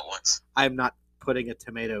tomato all at once. I'm not putting a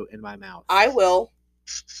tomato in my mouth. I will.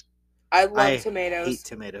 I love tomatoes. I hate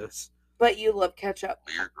tomatoes. But you love ketchup.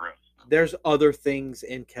 Well, you're gross. There's other things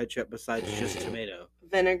in ketchup besides just tomato.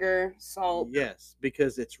 Vinegar, salt. Yes,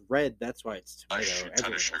 because it's red. That's why it's tomato. A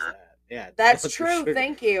ton of sugar. Yeah, That's for true. sure.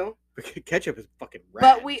 Thank you. Ketchup is fucking rad.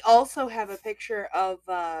 But we also have a picture of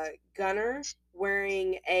Gunner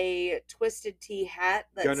wearing a Twisted Tea hat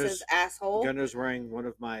that says asshole. Gunner's wearing one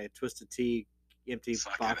of my Twisted Tea empty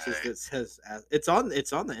Fucking boxes A. that says it's on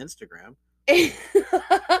the Instagram.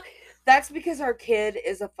 That's because our kid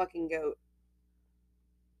is a fucking goat.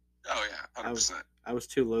 Oh yeah, 100%. I was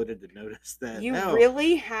too loaded to notice that. You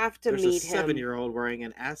really have to there's meet a him. 7-year-old wearing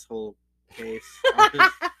an asshole case on his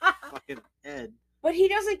fucking head. But he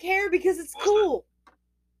doesn't care because it's cool.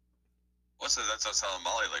 That's what I was telling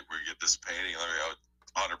Molly. Like, we get this painting,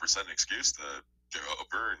 like, 100% excuse to go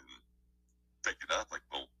over and pick it up. Like,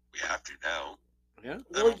 well, we have to now. Yeah.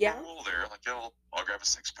 Well, yeah. We'll there. Like, I'll grab a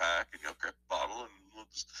 6-pack and you'll grab a bottle, and we'll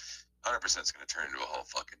just 100% is going to turn into a whole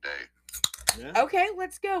fucking day. Yeah. Okay,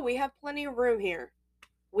 let's go. We have plenty of room here.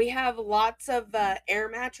 We have lots of air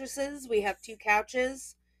mattresses. We have 2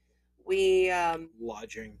 couches. We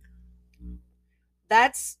lodging.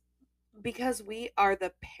 That's because we are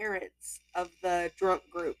the parents of the drunk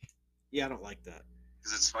group. Yeah, I don't like that.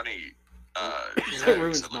 Because it's funny. That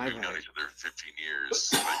ruins my we've known vibe. each other 15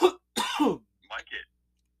 years.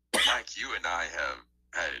 Mike, you and I have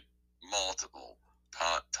had multiple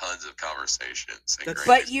tons of conversations.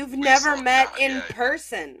 But you've never met in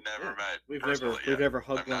person. Never met. We've never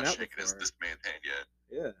hugged one out shaking before. this man's hand yet.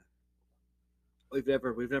 Yeah. We've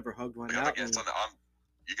never hugged one I'm out. a guest on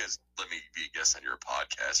you guys let me be a guest on your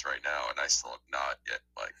podcast right now, and I still have not yet,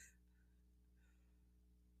 like,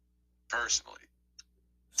 personally.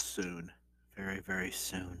 Soon. Very, very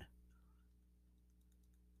soon.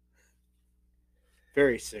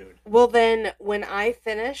 Very soon. Well, then, when I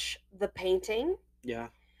finish the painting, yeah,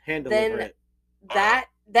 hand deliver then it.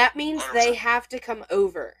 that means 100%. they have to come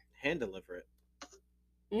over. Hand deliver it.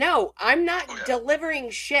 No, I'm not delivering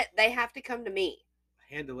shit. They have to come to me.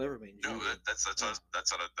 Hand deliver means no. That's what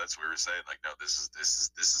we were saying. Like, no, this is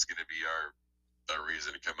going to be our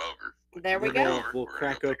reason to come over. There we go. We'll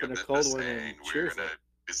crack open a cold one and cheers it.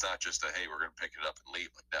 It's not just hey, we're gonna pick it up and leave.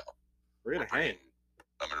 Like, no, we're gonna hang.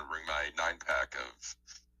 I'm gonna bring my 9-pack of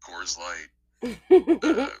Coors Light,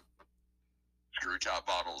 screw top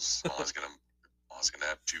bottles. I was gonna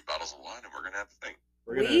have 2 bottles of wine, and we're gonna have a thing.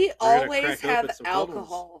 We always have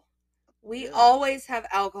alcohol. We always have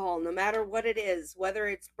alcohol, no matter what it is, whether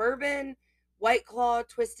it's bourbon, White Claw,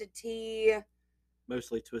 Twisted Tea.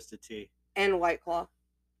 Mostly Twisted Tea. And White Claw.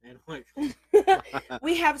 And White Claw.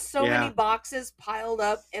 We have so many boxes piled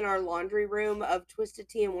up in our laundry room of Twisted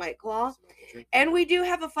Tea and White Claw. And we do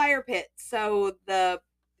have a fire pit, so the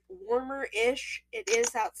warmer-ish it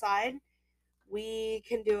is outside, we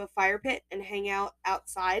can do a fire pit and hang out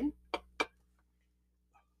outside.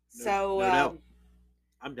 No doubt.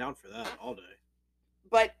 I'm down for that all day.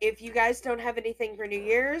 But if you guys don't have anything for New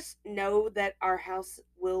Year's, know that our house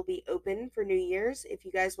will be open for New Year's if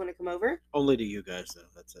you guys want to come over. Only to you guys, though.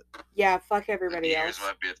 That's it. Yeah, fuck everybody else. New Year's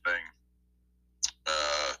might be a thing.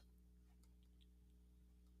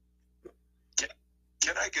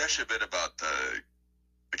 Can I gush a bit about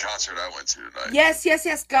the concert I went to tonight?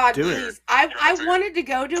 Yes. God, do please. It. I wanted to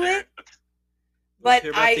go to it, but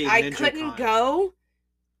I couldn't go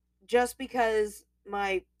just because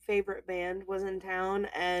my favorite band was in town,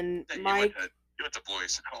 and Mike. You went to Blue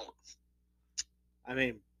Oyster Cult. I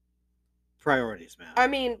mean, priorities, man. I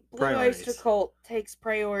mean, Blue Oyster Cult takes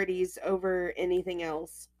priorities over anything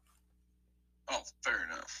else. Oh, fair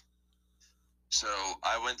enough. So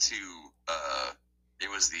I went to it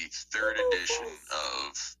was the 3rd edition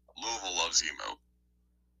of Louisville Loves Emo,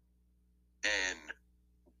 and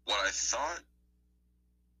what I thought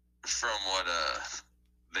from what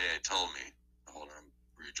they had told me. Hold on, I'm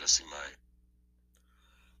readjusting my.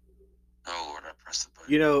 Oh Lord, I pressed the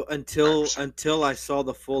button. You know, until I saw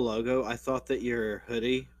the full logo, I thought that your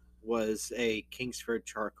hoodie was a Kingsford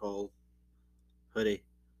charcoal hoodie.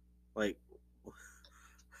 Like,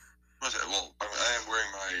 what's that? Well, I am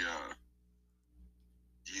wearing my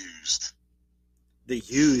used. The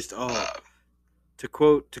used. To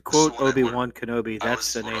quote Obi-Wan Kenobi,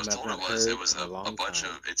 that's the name I've not heard in a long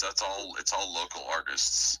time. It's all local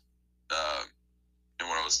artists. And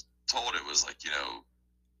what I was told, it was like,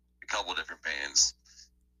 a couple different bands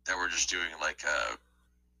that were just doing like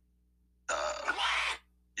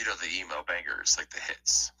the emo bangers, like the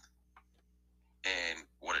hits. And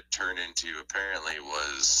what it turned into apparently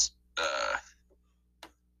was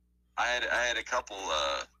I had a couple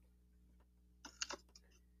I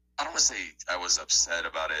don't want to say I was upset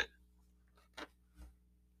about it,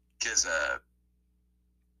 because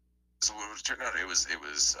so what it turned out,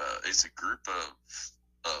 it's a group of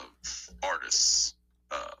artists.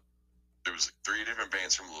 There was 3 different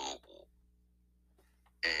bands from Louisville,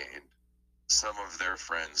 and some of their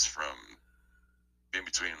friends from in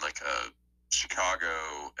between like Chicago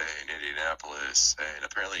and Indianapolis, and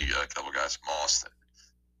apparently a couple guys from Austin.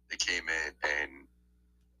 They came in, and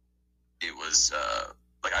it was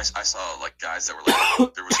like I saw like guys that were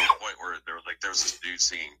like there was a point where there was this dude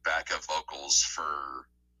singing backup vocals for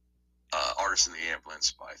 "Artist in the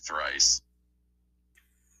Ambulance" by Thrice.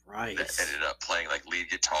 Right. That ended up playing like lead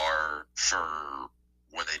guitar for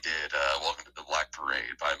when they did "Welcome to the Black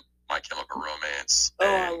Parade" by My Chemical Romance. Oh,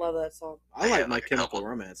 I love that song. I like My Chemical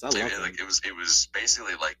Romance. I love it. Like it was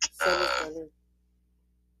basically like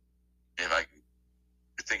if I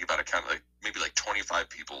think about it, kind of like maybe like 25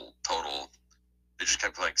 people total. They just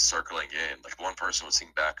kept like circling in. Like one person would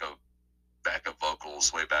sing backup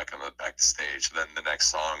vocals way back on the back of stage. Then the next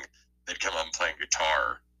song, they'd come up and playing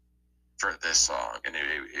guitar for this song, and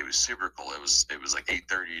it was super cool. It was like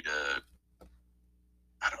 8:30 to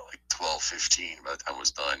I don't know, like 12:15 by the time it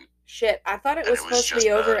was done. Shit, I thought it was supposed to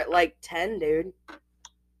be over at like 10, dude.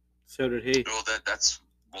 So did he.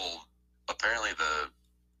 Well, apparently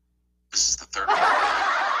this is the third one.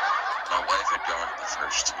 My wife had gone to the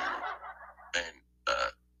first two, and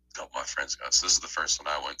a couple of my friends got. So this is the first one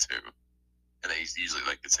I went to, and they usually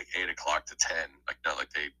like it's like 8 o'clock to 10. Like no,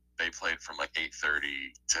 like they played from like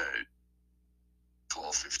 8:30 to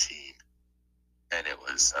 12:15, and it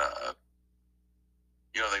was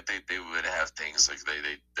like they would have things like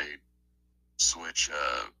they switch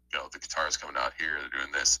the guitars coming out here, they're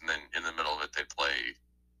doing this, and then in the middle of it they play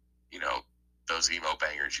those emo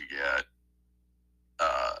bangers you get,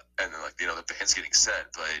 and then like the band's getting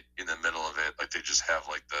set, but in the middle of it like they just have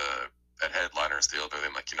like that headliners deal, but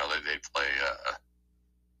then they play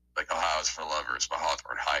like Ohio's for Lovers by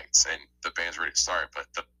Hawthorne Heights, and the band's ready to start, but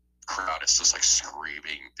the crowd is just like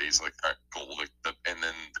screaming. He's like, all right, cool. And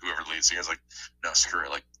then whoever the lead singer is like, no, screw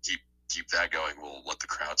it. Like keep that going. We'll let the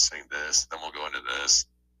crowd sing this. Then we'll go into this.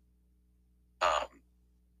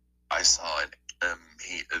 I saw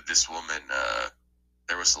this woman.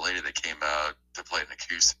 There was a lady that came out to play an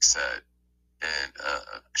acoustic set, and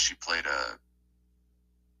she played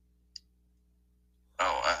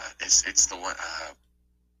it's the one.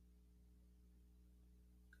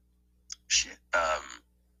 Shit.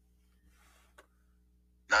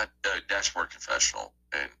 Not Dashboard Confessional,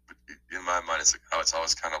 and in my mind it's like it's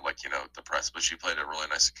always kind of like depressed, but she played a really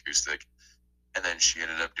nice acoustic, and then she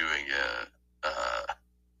ended up doing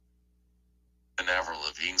an Avril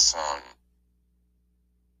Lavigne song.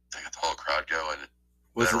 They got the whole crowd going.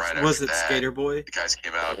 Was it Skater Boy? The guys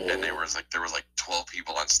came out, and there was like 12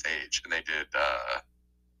 people on stage, and they did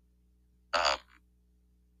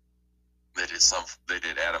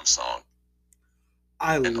Adam's song.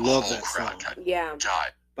 I love that song. Yeah.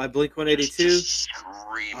 By Blink-182.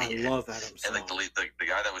 Screaming. I love Adam's song. And like the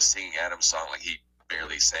guy that was singing Adam's song, like he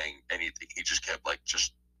barely sang anything. He just kept like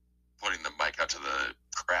just putting the mic out to the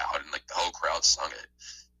crowd, and like the whole crowd sung it.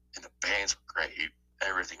 And the bands were great.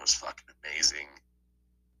 Everything was fucking amazing.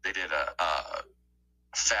 They did a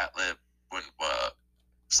Fat Lip when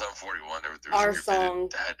Sum 41. There was our song.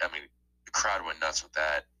 That, I mean, the crowd went nuts with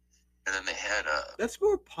that. And then they had that's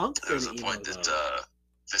more punk than there was a emo, point that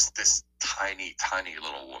this tiny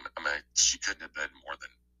little woman. I mean, she couldn't have been more than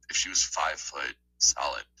if she was 5 foot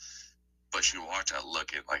solid. But she walked out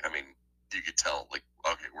looking like, I mean, you could tell like,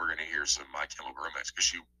 okay, we're gonna hear some My Chemical Romance, because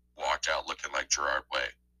she walked out looking like Gerard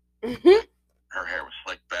Way. Mm-hmm. Her hair was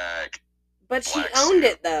slicked back, but she owned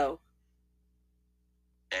it though.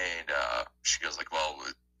 And she goes like, well,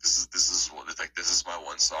 this is my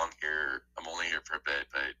one song here. I'm only here for a bit,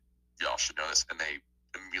 but y'all should know this. And they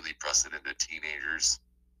immediately busted into Teenagers.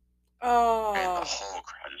 Oh. And the whole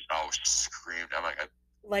crowd just always screamed. I'm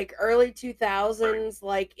like early 2000s,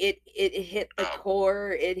 like it hit the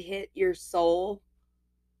core, it hit your soul.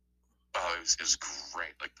 Oh, it was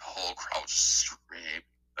great. Like the whole crowd just screamed.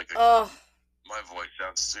 Like my voice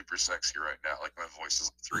sounds super sexy right now. Like my voice is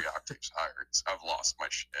like 3 octaves higher. I've lost my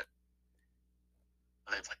shit.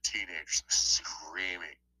 They have like teenagers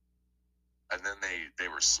screaming. And then they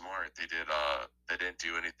were smart. They didn't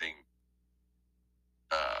do anything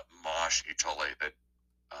moshy till that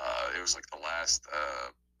it was like the last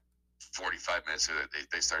 45 minutes of it.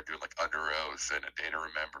 They started doing like Under Oath and A Day to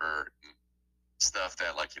Remember and stuff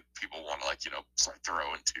that like people want to like start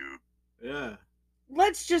throwing to. Yeah.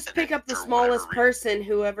 Let's just pick up the smallest person,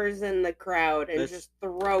 whoever's in the crowd, and just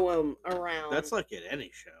throw them around. That's like at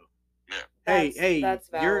any show. Yeah. Hey, that's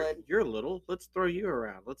valid. You're little. Let's throw you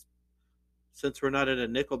around. Since we're not at a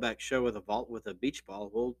Nickelback show with a beach ball,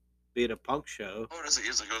 we'll be at a punk show. Oh, it's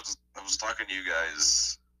like I was talking to you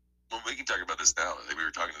guys. Well, we can talk about this now. Like, we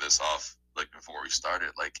were talking to this off like before we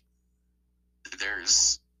started. Like,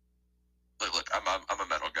 there's look, I'm a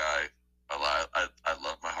metal guy. I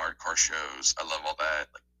love my hardcore shows. I love all that.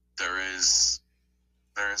 Like, there is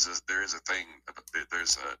a thing.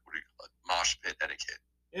 There's a what do you call it? Mosh pit etiquette.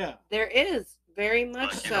 Yeah. There is very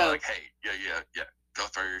much Like, you so. know, like, hey, yeah, go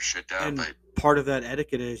throw your shit down. And But part of that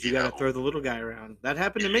etiquette is you got to know, throw the little guy around. That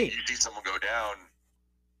happened to you me. You see someone go down.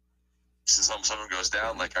 Someone goes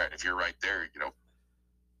down. Like, all right, if you're right there, you know,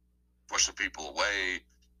 push the people away.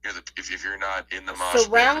 You know, if you're not in the mosh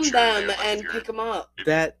Surround pit, them there, like, and pick them up.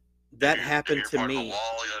 That if happened you're to part me. Of the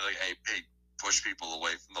wall, you know, like, hey, push people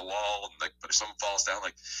away from the wall, and like, but if someone falls down,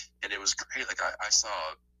 like, and it was great. Like, I saw,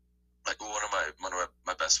 like, one of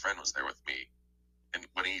my best friend was there with me, and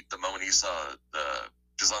the moment he saw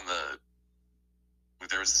because on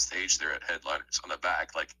there was a stage there at Headliners on the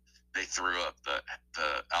back, like, they threw up the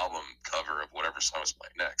album cover of whatever song was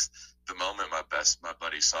playing next. The moment my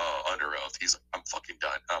buddy saw Under Oath, he's like, I'm fucking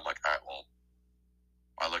done. And I'm like, all right, well,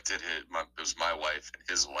 I looked at it was my wife and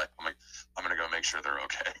his wife. I'm like, I'm gonna go make sure they're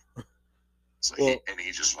okay. So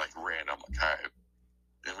he just like ran. I'm like, all right.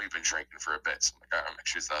 And we've been drinking for a bit. So I'm like, all right, make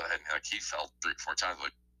sure he's not ahead. And like, he fell 3-4 times.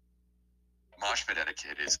 Like, mosh pit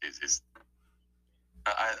etiquette is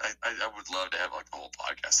I would love to have like a whole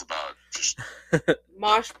podcast about just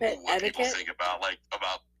mosh pit what etiquette. People think about like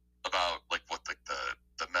what like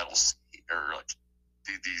the metal scene or like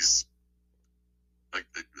these like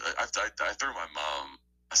I threw my mom.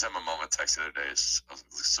 I sent my mom a text the other day. I was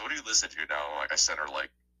like, so what do you listen to now? Like, I sent her like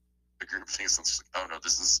a group of things. And she's like, oh no,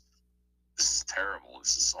 this is terrible.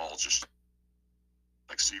 This is all just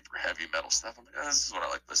like super heavy metal stuff. I'm like, oh, this is what I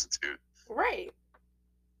like to listen to. Right.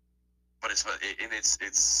 But it's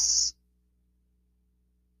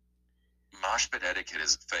mosh pit etiquette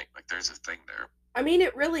is a thing. Like, there's a thing there. I mean,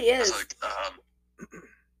 it really is. Like,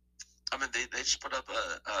 I mean, they just put up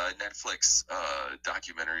a Netflix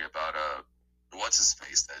documentary about what's his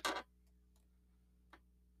face that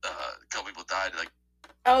a couple people died. Like,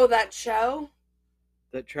 oh, that show.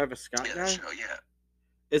 That Travis Scott guy. That show, yeah.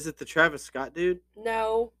 Is it the Travis Scott dude?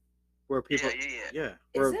 No. Where people? Yeah.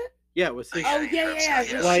 Is it? Yeah, it was his. Oh yeah.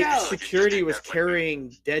 His like show. security was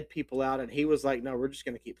carrying dead people out, and he was like, "No, we're just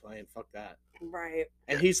gonna keep playing. Fuck that." Right.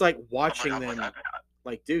 And he's like watching them,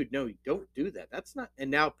 like, "Dude, no, don't do that. That's not." And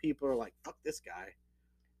now people are like, "Fuck this guy."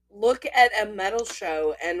 Look at a metal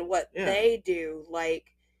show and what they do.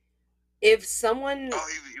 Like, if someone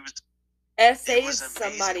he was essays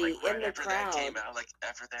somebody like, right in the after crowd, that came out, like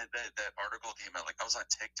after that article came out, like I was on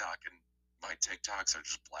TikTok and my TikToks are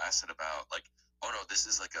just blasted about like, oh no, this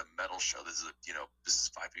is like a metal show. This is this is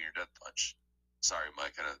 5 Finger Death Punch. Sorry,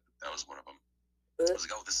 Mike, that was one of them. I was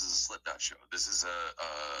like, oh, this is a Slipknot show. This is a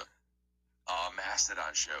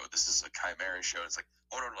Mastodon show. This is a Chimera show. It's like,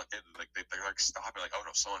 oh no, like they're like stopping, like, oh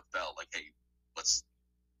no, someone fell. Like, hey, let's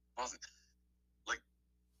pause it. Like,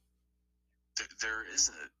 there is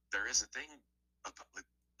a thing about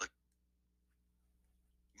like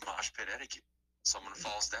mosh pit etiquette. Someone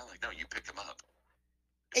falls down, like, no, you pick them up.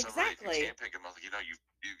 Exactly. If you can't pick them up, you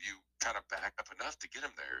kind of back up enough to get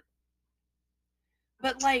them there.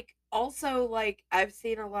 But like, also, like, I've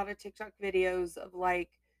seen a lot of TikTok videos of like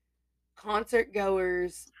concert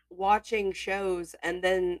goers watching shows, and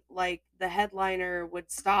then like the headliner would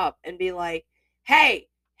stop and be like, hey,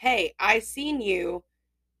 I seen you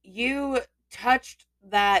touched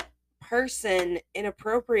that person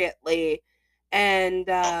inappropriately, and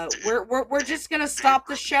we're just gonna stop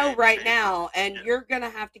the show right now, and you're gonna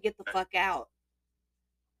have to get the fuck out.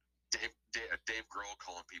 Dave Grohl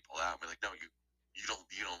calling people out and be like, no, you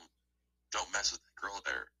don't mess with the girl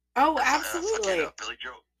there. Oh, absolutely.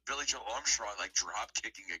 Billy Joe Armstrong like drop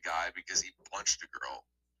kicking a guy because he punched a girl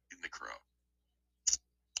in the crowd.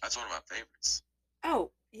 That's one of my favorites.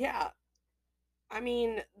 Oh, yeah. I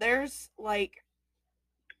mean, there's like,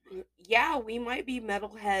 yeah, we might be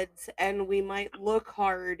metalheads and we might look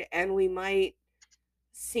hard and we might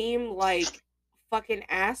seem like fucking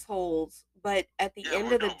assholes, but at the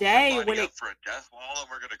end of the day, when it for a death wall and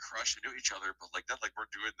we're gonna crush into each other, but like not like we're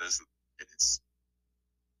doing this, and it's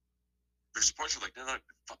there's a point where like, no,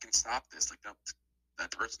 fucking stop this, like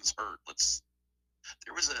that person's hurt.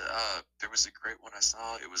 There was a great one I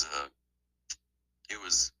saw. It was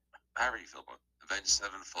I already feel about Avenged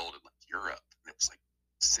Sevenfold in like Europe, and it was like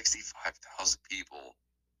 65,000 people,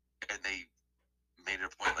 and they made it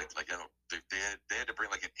a point like they had to bring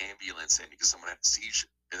like an ambulance in because someone had a seizure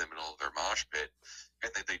in the middle of their mosh pit,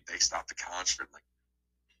 and they stopped the concert and like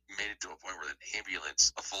made it to a point where an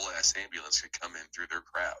ambulance, a full ass ambulance, could come in through their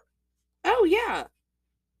crowd. Oh yeah,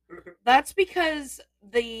 that's because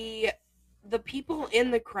the people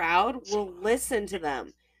in the crowd will listen to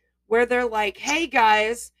them, where they're like, "Hey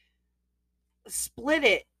guys, split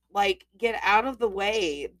it. Like, get out of the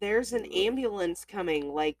way. There's an ambulance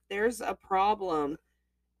coming. Like, there's a problem.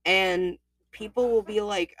 And people will be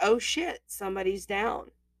like, oh shit, somebody's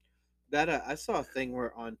down. That I saw a thing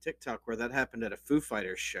where on TikTok where that happened at a Foo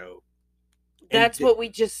Fighters show. That's what we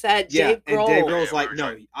just said. Yeah, Dave and Grohl. Dave Grohl's Yeah, like, we were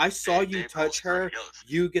no, trying- I saw you Dave touch Grohl's trying her. to yell.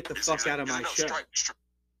 You get the He's fuck like, out of no, my no, show.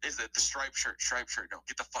 Is it the striped shirt? No,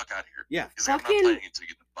 get the fuck out of here. Yeah. He's like, I'm not Fucking- playing until you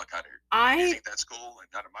get the fuck out of here. You I think that's cool? Like,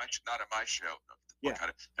 not at my show. No, get the fuck out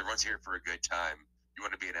of Everyone's here for a good time. You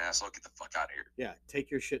want to be an asshole? Get the fuck out of here. Yeah, take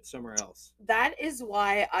your shit somewhere else. that is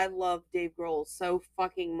why I love Dave Grohl so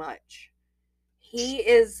fucking much. He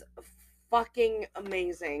is fucking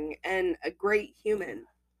amazing and a great human.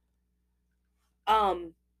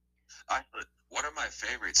 One of my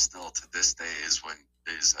favorites still to this day is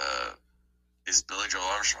Billy Joel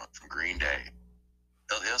Armstrong from Green Day.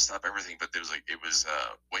 He'll stop everything, but it was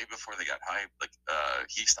way before they got hyped. Like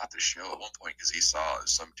he stopped the show at one point because he saw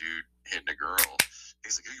some dude hitting a girl.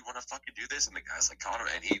 He's like, "Oh, you want to fucking do this?" And the guy's like, caught him,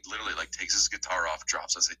 and he literally like takes his guitar off,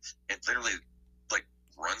 drops it, and literally like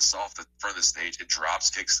runs off the front of the stage and drop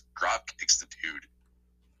kicks the dude.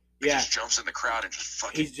 He just jumps in the crowd and just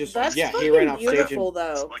fucking. He's just That's he fucking ran off beautiful, stage.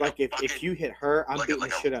 And, though. like if you hit her, I'm beating the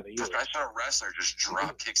shit out of you. Professional wrestler just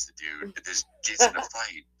drop kicks the dude and just gets in a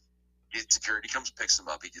fight. Security comes, picks him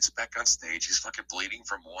up. He gets back on stage. He's fucking bleeding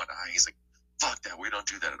from one eye. He's like, "Fuck that! We don't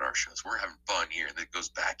do that at our shows. We're having fun here." And then goes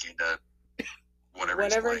back into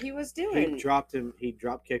whatever he was doing. He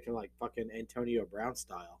drop kicked him like fucking Antonio Brown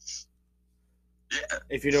style. Yeah.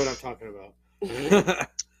 If you know what I'm talking about.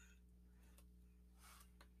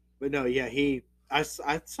 But no, yeah, I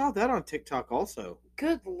saw that on TikTok also.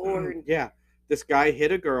 Good lord. Yeah, this guy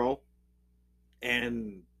hit a girl,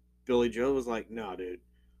 and Billy Joel was like, "No, dude."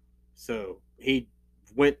 So he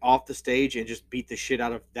went off the stage and just beat the shit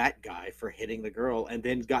out of that guy for hitting the girl, and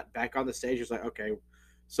then got back on the stage. He was like, "Okay,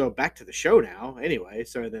 so back to the show now." Anyway,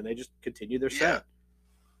 so then they just continued their set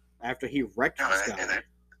after he wrecked this guy.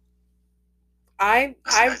 I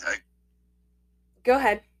go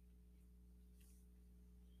ahead.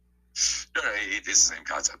 No, it's the same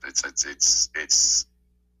concept. It's.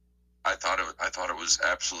 I thought it was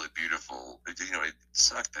absolutely beautiful. It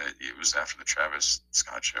sucked that it was after the Travis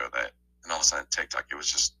Scott show and all of a sudden TikTok. It was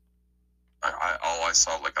just, all I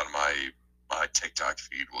saw like on my TikTok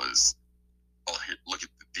feed was, look at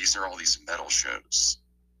these are all these metal shows,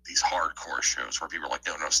 these hardcore shows where people are like,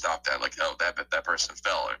 no, stop that. Like, oh, that person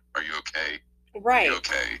fell. Are you okay? Right. Are you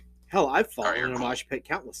okay? Hell, I've fallen You're in a cool. mosh pit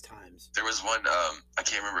countless times. There was one, I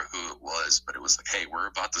can't remember who it was, but it was like, hey, we're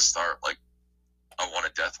about to start, like, I want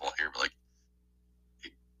a death wall here, but, like,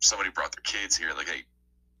 somebody brought their kids here, like, hey,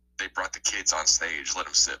 they brought the kids on stage, let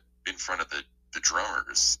them sit in front of the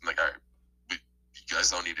drummers. I'm like, all right, you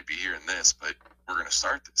guys don't need to be here in this, but we're going to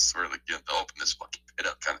start this. We're, like, going to open this fucking pit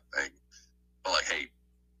up kind of thing. But, like, hey,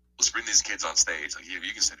 let's bring these kids on stage. Like, you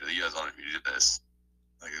can sit there, you guys don't know who did this.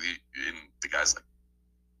 Like, and the guy's like,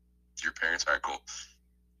 your parents are cool.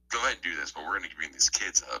 Go ahead and do this, but we're going to bring these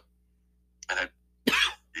kids up. And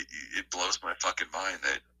it blows my fucking mind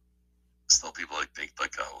that still people like think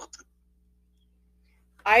like, oh, what the.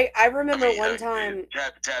 I remember one time.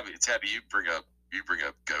 Tabby, you bring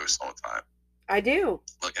up ghosts all the time. I do.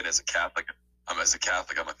 Look, and as a Catholic, I'm like,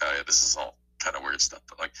 oh yeah, this is all kind of weird stuff,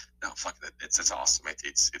 but like, no, fuck that. It's awesome.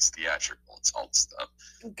 It's theatrical. It's all the stuff.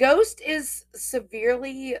 Ghost is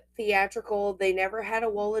severely theatrical. They never had a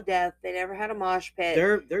wall of death. They never had a mosh pit.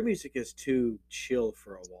 Their music is too chill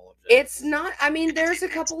for a wall of death. It's not. I mean, there's a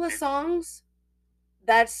couple of songs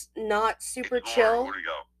that's not super chill. Where do you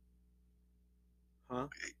go? Huh?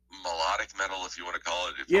 Melodic metal, if you want to call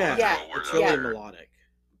it. It's really melodic.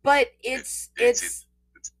 But it's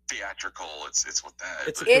theatrical. It's what that.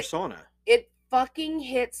 It's a persona. It fucking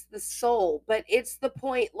hits the soul, but it's the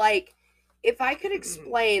point. Like, if I could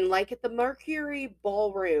explain, like at the Mercury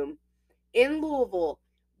Ballroom in Louisville,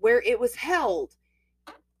 where it was held,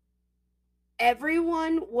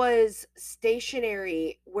 everyone was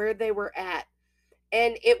stationary where they were at,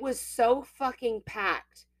 and it was so fucking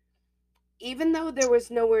packed. Even though there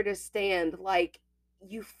was nowhere to stand, like,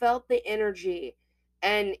 you felt the energy.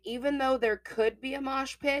 And even though there could be a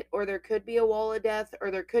mosh pit, or there could be a wall of death, or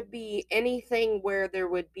there could be anything where there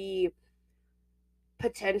would be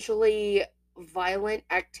potentially violent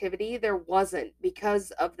activity, there wasn't, because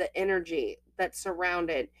of the energy that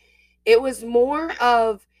surrounded. It was more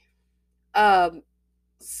of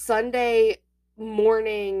Sunday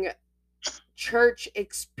morning church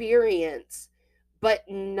experience, but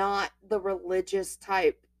not the religious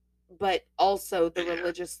type, but also the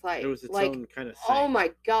religious type. It was its like, own kind of thing. Oh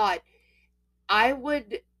my God. I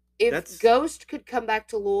would, if Ghost could come back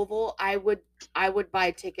to Louisville, I would I would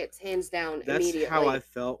buy tickets hands down That's immediately. how I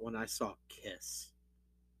felt when I saw Kiss.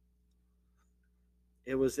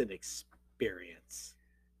 It was an experience.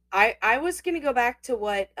 I was gonna go back to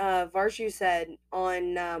what Varju said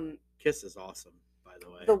on Kiss is awesome, by the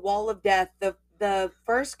way. the Wall of Death. The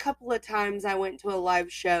first couple of times I went to a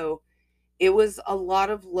live show, it was a lot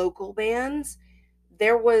of local bands.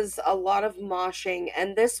 There was a lot of moshing,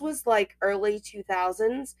 and this was like early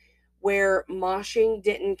 2000s where moshing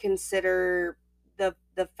didn't consider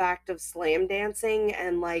the fact of slam dancing,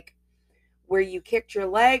 and like where you kicked your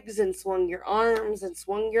legs and swung your arms and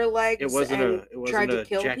swung your legs It wasn't and tried to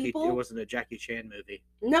kill Jackie. people. It wasn't a Jackie Chan movie.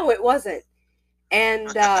 No, it wasn't.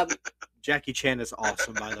 And Jackie Chan is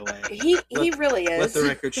awesome, by the way. he really is. Let the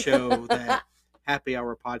record show that Happy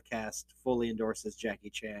Hour Podcast fully endorses Jackie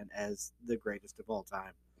Chan as the greatest of all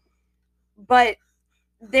time. But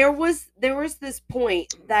there was this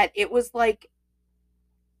point that it was like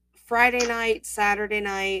Friday night, Saturday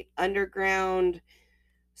night, underground,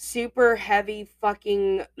 super heavy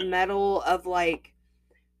fucking metal of like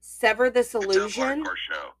Sever This Illusion. Hardcore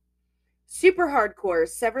show. Super hardcore.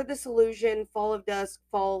 Sever This Illusion, Fall of Dusk,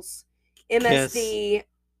 False, MSD. Kiss.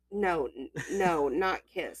 No, not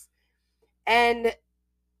Kiss. And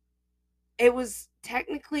it was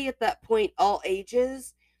technically at that point all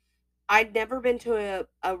ages. I'd never been to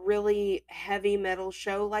a really heavy metal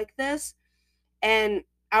show like this. And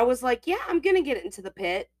I was like, yeah, I'm going to get into the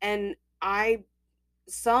pit. And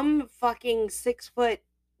some fucking 6-foot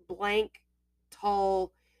blank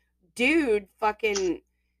tall dude fucking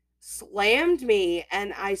slammed me,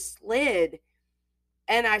 and I slid,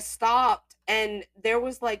 and I stopped, and there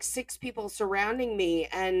was like 6 people surrounding me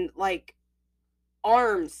and like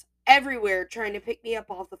arms everywhere trying to pick me up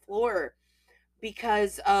off the floor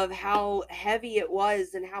because of how heavy it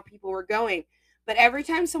was and how people were going. But every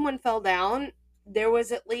time someone fell down, there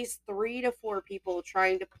was at least 3 to 4 people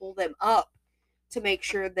trying to pull them up to make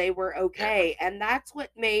sure they were okay. And that's what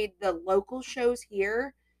made the local shows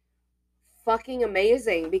here fucking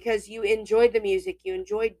amazing, because you enjoyed the music, you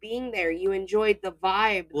enjoyed being there, you enjoyed the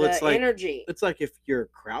vibe, energy. It's like if you're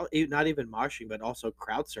not even moshing, but also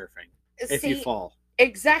crowd surfing. If you fall.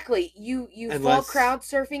 Exactly. You fall crowd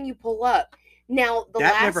surfing, you pull up. Now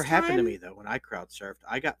that never happened to me though. When I crowd surfed,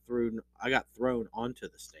 I got thrown onto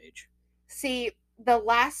the stage. See, the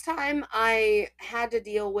last time I had to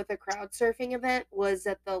deal with a crowd surfing event was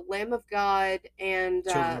at the Lamb of God and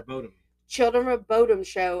Children of Bodom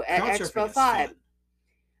show at Expo 5.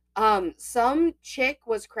 Some chick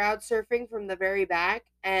was crowd surfing from the very back,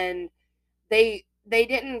 and they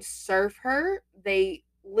didn't surf her. They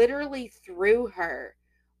literally threw her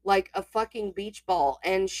like a fucking beach ball,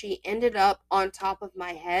 and she ended up on top of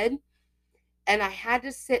my head, and I had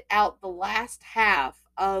to sit out the last half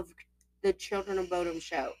of the Children of Bodom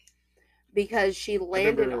show because she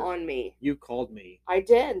landed on me. You called me. I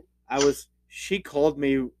did. She called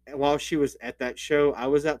me while she was at that show. I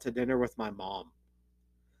was out to dinner with my mom.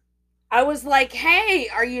 I was like, hey,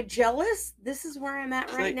 are you jealous? This is where I'm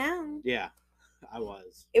at right now. Yeah, I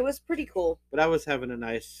was. It was pretty cool. But I was having a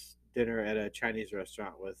nice dinner at a Chinese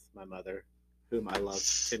restaurant with my mother, whom I love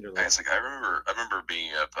tenderly. It's like I remember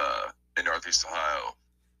being up in Northeast Ohio.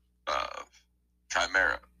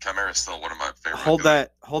 Chimera is still one of my favorite. Hold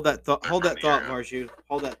that thought, Varju.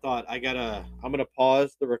 Hold that thought. I'm gonna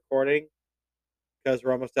pause the recording because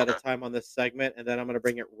we're almost out of time on this segment, and then I'm gonna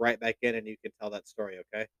bring it right back in, and you can tell that story.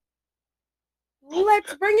 Okay.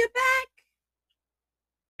 Let's bring it back.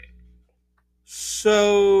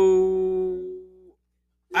 So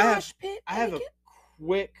I have a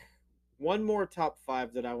quick one more top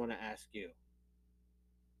 5 that I want to ask you.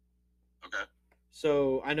 Okay.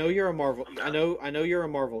 So I know you're a Marvel. I know you're a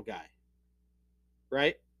Marvel guy,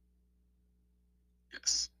 right?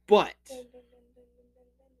 Yes. But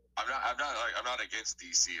I'm not against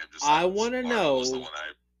DC. I want to know.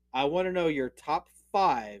 I want to know your top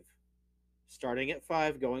 5, starting at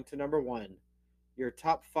 5, going to number 1. Your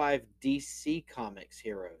top 5 DC Comics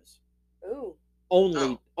heroes. Ooh.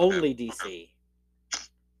 Only DC. Okay.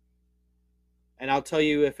 And I'll tell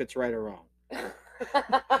you if it's right or wrong.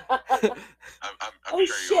 I'm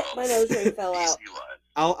sure shit! My nose ring fell out.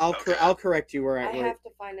 I'll correct you where I have to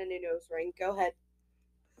find a new nose ring. Go ahead.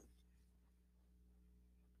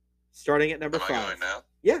 Starting at number 5. Am I going now?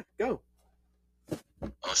 Yeah, go.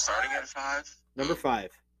 Oh, starting at 5. Number 5.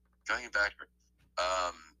 Going back.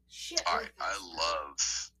 Shit. All right. I love.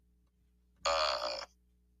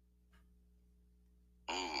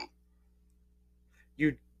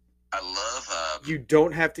 I love. You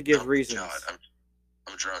don't have to give reasons. God,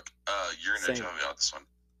 I'm drunk. You're gonna tell me about this one.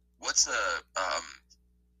 What's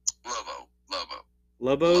Lobo?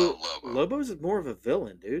 Lobo. Lobo. Lobo's more of a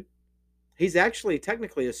villain, dude. He's actually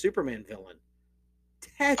technically a Superman villain.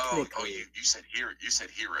 Technically. You said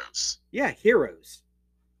heroes. Yeah, heroes.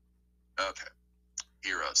 Okay,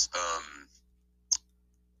 heroes.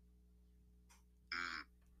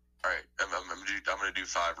 All right, I'm gonna do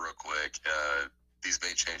 5 real quick. These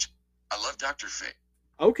may change. I love Dr. Fate.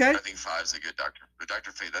 Okay. I think 5's a good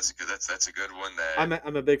Dr. Fate. That's a good one. That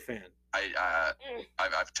I'm a big fan.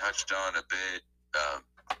 I've touched on a bit.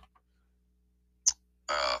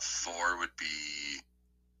 4 would be.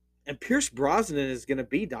 And Pierce Brosnan is going to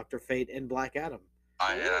be Dr. Fate in Black Adam.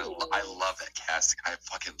 I love that casting. I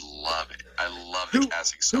fucking love it. I love the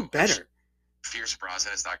casting so who much. Better? Pierce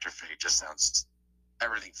Brosnan as Dr. Fate just sounds.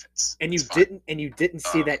 Everything fits. And you didn't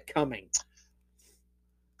see that coming.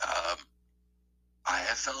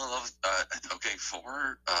 I fell in love. Okay,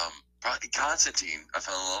 4. Probably Constantine. I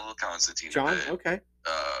fell in love with Constantine. John. A bit. Okay.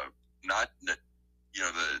 Not the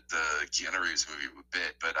Keanu Reeves movie a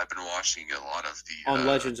bit, but I've been watching a lot of the on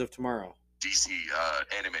Legends of Tomorrow DC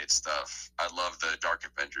animated stuff. I love the Dark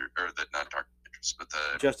Avenger, or the not Dark Avengers, but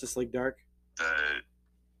the Justice League Dark.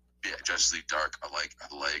 Justice League Dark. I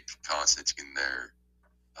like Constantine there.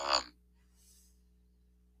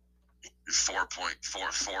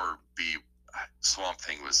 4.44B Swamp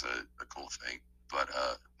Thing was a cool thing, but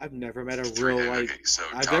I've never met a 3, real okay, so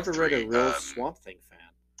I've never read a real Swamp Thing fan.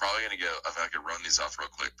 Probably gonna go, if I could run these off real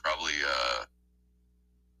quick. Probably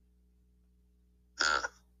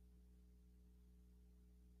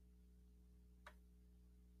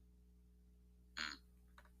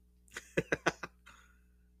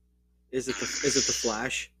Is it the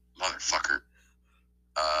Flash? Motherfucker.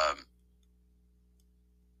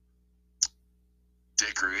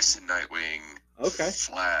 Dick Grayson, Nightwing. Okay.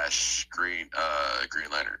 Flash, Green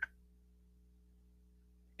Lantern.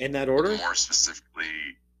 In that order? More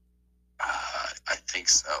specifically, I think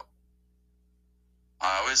so.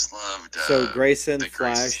 I always loved. So Grayson,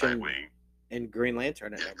 Flash, Nightwing, and Green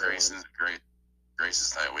Lantern. Yeah, Grayson's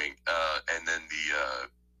Nightwing, and then the.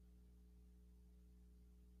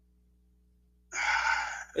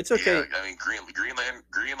 It's okay. Yeah, I mean, Green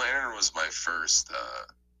Lantern was my first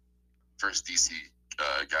DC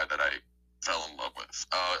guy that I fell in love with.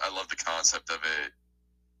 I love the concept of it.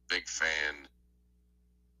 Big fan.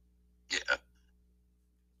 Yeah,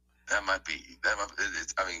 that might be. I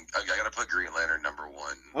mean, I gotta put Green Lantern number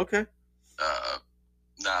 1. Okay.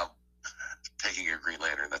 Now, taking a Green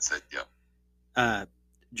Lantern, that's it. Yeah.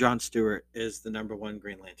 John Stewart is the number 1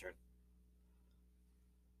 Green Lantern.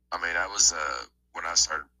 I mean, I was when I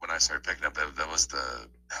started picking up that was the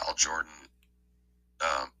Hal Jordan.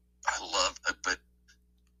 I love it, but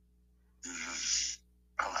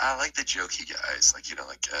I like the jokey guys, like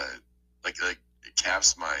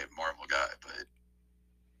Cap's my Marvel guy, but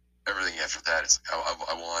everything after that is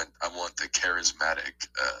I want the charismatic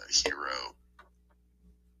hero.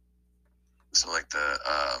 So like the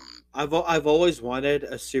I've always wanted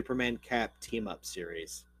a Superman Cap team up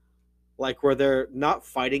series, like where they're not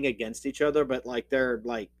fighting against each other, but like they're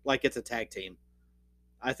like it's a tag team.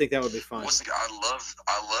 I think that would be fun. I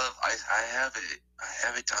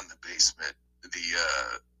have it down in the basement.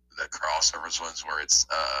 The crossovers ones where it's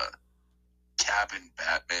Cap and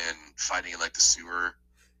Batman fighting in like the sewer.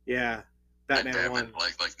 Yeah, Batman 1.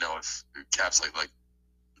 Like no, if Cap's like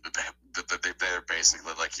they're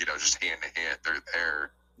basically like just hand to hand. They're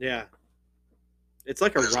there. Yeah, it's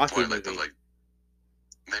like a Rocky movie.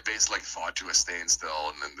 They basically fought to a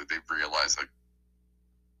standstill, and then they realized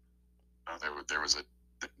there was a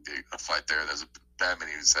fight there. There's a Batman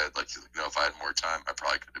even said if I had more time,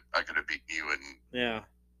 I could have beaten you in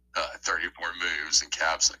 34 moves. And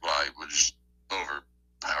Cap's like, well, I would just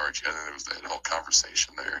overpowered you. And then there was that whole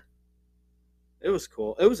conversation there. It was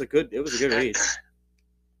cool. It was a good read.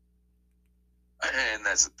 And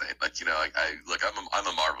that's the thing, I'm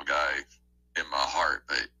a Marvel guy in my heart,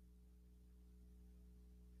 but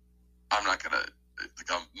I'm not gonna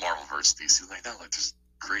I'm Marvel versus DC. There's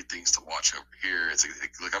great things to watch over here. It's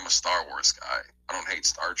like I'm a Star Wars guy. I don't hate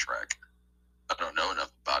Star Trek. I don't know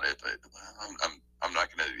enough about it, but I'm not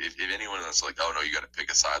gonna. If anyone is like, oh no, you got to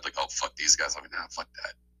pick a side, oh fuck these guys. I'm like, nah, fuck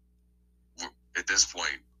that. At this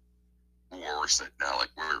point, where we're sitting now,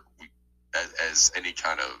 we as any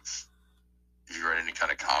kind of. If you read any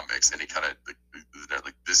kind of comics, any kind of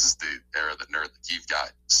this is the era of the nerd. You've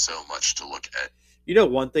got so much to look at.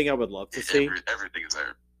 One thing I would love to see. Everything is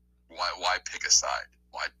there. Why pick a side?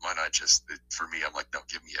 Why not just? For me, I'm like, no,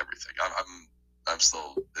 give me everything. I'm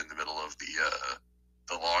still in the middle of the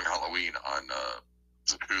long Halloween on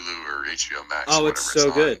Hulu or HBO Max. Oh, it's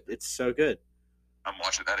so good. It's so good. I'm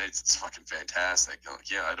watching that. It's fucking fantastic. I'm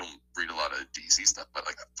like, yeah, I don't read a lot of DC stuff, but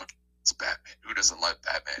like, it's Batman. Who doesn't like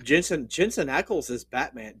Batman? Jensen Ackles is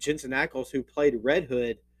Batman. Jensen Ackles, who played Red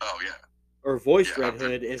Hood Oh yeah, or voiced Yeah, Red I've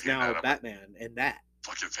been Hood, is hearing now that. Batman in that.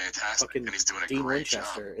 fucking fantastic, Fucking and he's doing a Dean great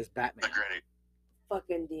Winchester job. is Batman. Like, granted,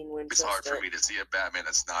 Fucking Dean it's Winchester. hard for me to see a Batman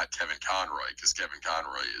that's not Kevin Conroy, because Kevin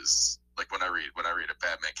Conroy is like when I read a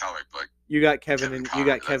Batman comic book, You got Kevin and you Conroy,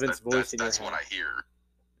 got Kevin's voice in your that's head. what I hear.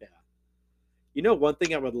 Yeah. You know, one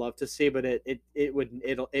thing I would love to see, but it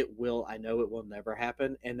will. I know it will never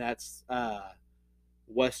happen, and that's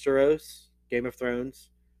Westeros, Game of Thrones,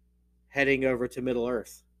 heading over to Middle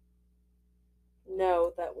Earth.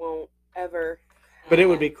 No, that won't ever. But it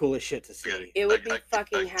would be cool as shit to see. It would be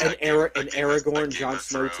fucking hell. An Aragorn, Jon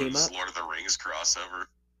Snow team up. Lord of the Rings crossover.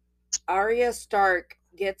 Arya Stark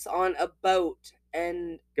gets on a boat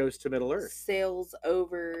and Goes to Middle Earth. sails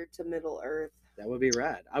over to Middle Earth. That would be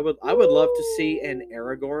rad. I would love to see an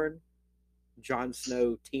Aragorn, Jon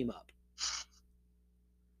Snow team up.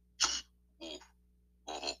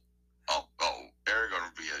 Oh, Aragorn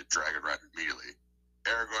would be a dragon rider immediately.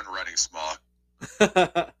 Aragorn riding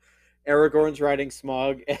Smaug. Aragorn's riding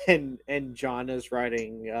Smaug, and Jon is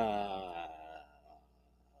riding.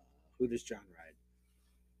 Who does Jon ride?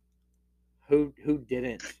 Who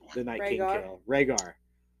didn't the Night King Rhaegar? kill? Rhaegar.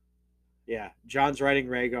 Yeah, Jon's riding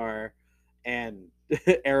Rhaegar, and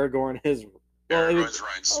Aragorn is. Well, Aragorn's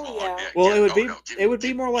riding Smaug. Oh, yeah. Well, yeah, it would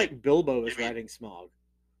be more like Bilbo is give me- riding Smaug.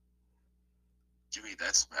 Give me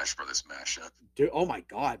that Smash Brothers mashup. Dude, oh my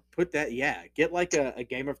God, put that. Yeah, get like a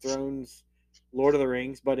Game of Thrones, Lord of the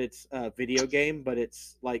Rings, but it's a video game, but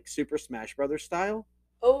it's like Super Smash Brothers style.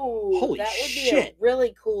 Oh, Holy that would be shit. a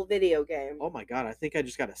really cool video game. Oh my God, I think I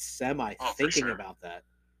just got a semi Oh, for thinking sure. about that.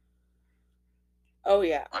 Oh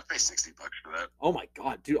yeah. I'd pay $60 for that. Oh my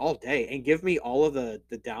God, dude, all day, and give me all of the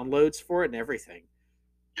downloads for it and everything.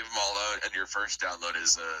 Give them all out, and your first download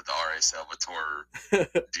is the R.A. Salvatore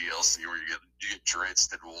DLC, where you get Dritz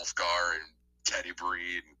and Wolfgar and Teddy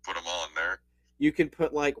Breed and put them all in there. You can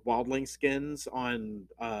put like wildling skins on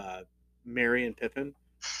Merry and Pippin.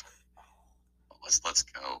 Let's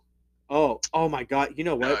go. Oh my God, you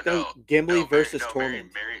know what though? No, Gimli versus Mary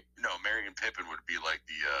Tormund. and Pippin would be like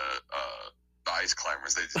the Ice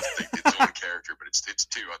Climbers. It's one character, but it's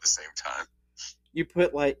two at the same time. You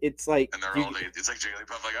put like it's like And they're all it's like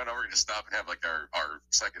Jigglypuff. Like, oh no, we're gonna stop and have like our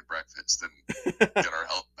second breakfast and get our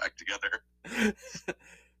health back together.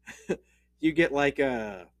 You get like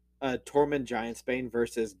a Tormund Giantsbane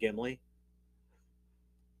versus Gimli.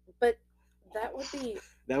 But that would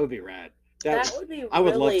be rad. that would be. I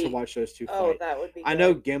would love really- to watch those two Oh, fight. that would be. I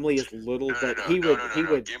know good. Gimli is little, but he would.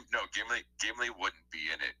 Gimli wouldn't be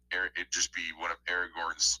in it. It'd just be one of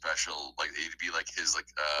Aragorn's special. Like it'd be like his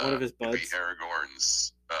one of his it'd be buds.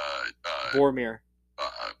 Aragorn's Boromir.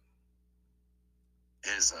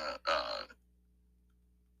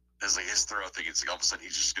 his throw thing. It's like all of a sudden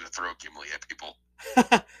he's just gonna throw Gimli at people.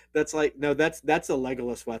 That's like no, that's a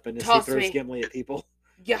Legolas weapon. Is Toss he throws me. Gimli at people.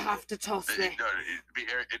 You have to toss No, me.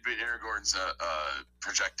 it'd be Aragorn's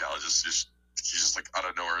projectile. He's just like out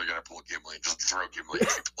of nowhere gonna pull Gimli and just throw Gimli at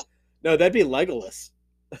people. No, that'd be Legolas.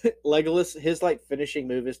 Legolas, his like finishing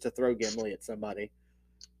move is to throw Gimli at somebody.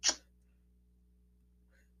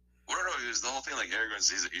 Well, no, it was the whole thing. Like Aragorn's,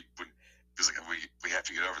 he's like, we have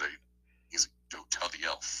to get over there. He's like, don't tell the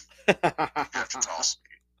elf. You have to toss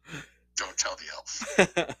me. Don't tell the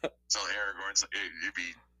elf. So Aragorn's, it'd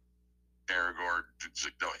be Aragorn.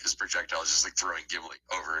 No, his projectile is just like throwing Gimli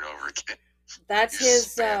over and over again. That's You just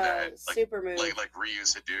his spam that, super move. Like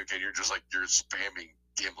Ryu's Hadouken, you're just like you're spamming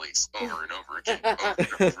Gimli's over and over again, over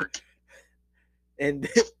and over again.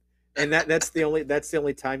 and that's the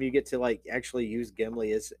only time you get to like actually use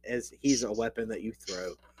Gimli as he's a weapon that you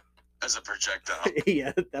throw. As a projectile.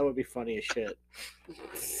 Yeah, that would be funny as shit.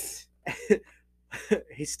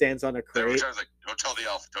 He stands on a Every crate. time it's like, don't tell the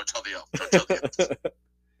elf, don't tell the elf, don't tell the elf.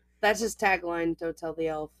 That's his tagline. Don't tell the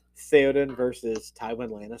elf. Theoden versus Tywin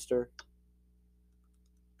Lannister.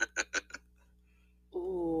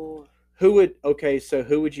 Ooh. Who would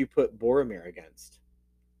you put Boromir against?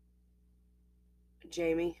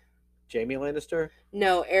 Jamie. Jaime Lannister?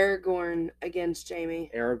 No, Aragorn against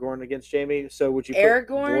Jamie. Aragorn against Jaime? So would you put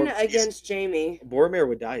Aragorn against Jamie. Boromir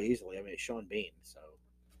would die easily. I mean, it's Sean Bean, so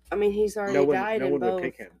I mean, he's already died no in one both. would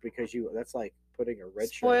pick him because that's like putting a red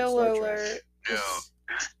Spoiler shirt in Star Trek.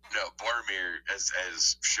 alert. No, Boromir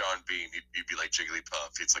as Sean Bean, he'd be like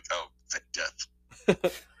Jigglypuff. He's like, oh, thank death.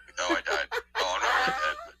 Oh, I died. Oh, I'm not really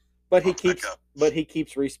dead. But I'll he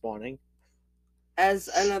keeps respawning. As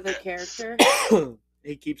another character.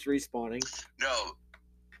 He keeps respawning. No,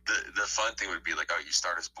 the fun thing would be like, oh, you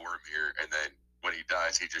start as Boromir, and then when he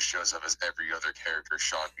dies, he just shows up as every other character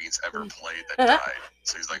Sean Bean's ever played that died.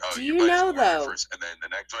 So he's like, oh, Do you you might as know, well though? first. And then the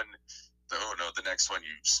next one, the next one you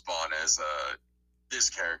spawn as this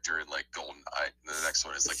character in like GoldenEye. And the next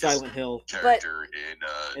one is like Silent Hill. character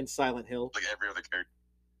In Silent Hill. like every other character,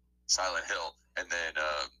 Silent Hill, and then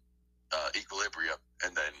Equilibrium,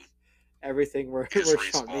 and then Everything where he just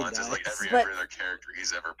Sean Bean respawns as like dies. every other character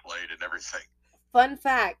he's ever played and everything. Fun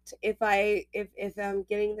fact, if I'm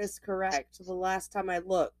getting this correct, the last time I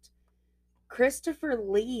looked, Christopher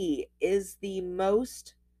Lee is the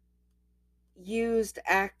most used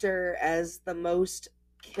actor as the most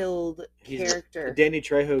killed character. Danny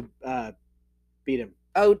Trejo beat him.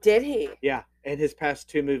 Oh, did he? Yeah, in his past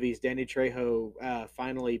 2 movies, Danny Trejo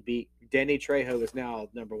finally beat. Danny Trejo is now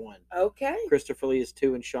number 1. Okay. Christopher Lee is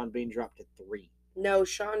 2, and Sean Bean dropped to 3. No,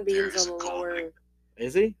 Sean Bean's There's on the a gold lower. ring.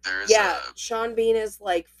 Is he? There is Yeah, Sean Bean is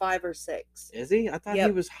like 5 or 6. Is he? I thought Yep.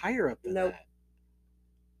 he was higher up than Nope. that.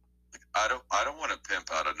 I don't want to pimp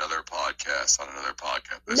out another podcast on another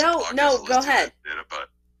podcast. There's No, a podcast no, I go listened to ahead. that did it, but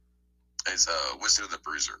it's Wizard of the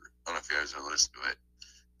Bruiser. I don't know if you guys ever listened to it.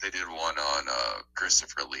 They did one on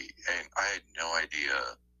Christopher Lee, and I had no idea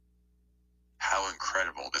how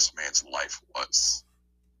incredible this man's life was.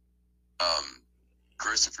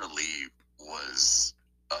 Christopher Lee was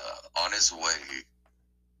on his way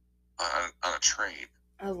on a train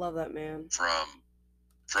I love that man. from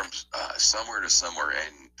somewhere to somewhere,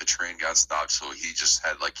 and the train got stopped, so he just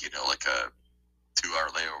had like a 2-hour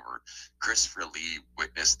layover. Christopher Lee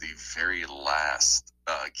witnessed the very last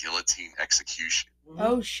guillotine execution.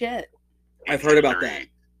 Oh shit. I've heard about that.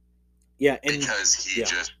 Yeah, and Because he yeah.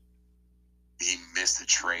 he missed the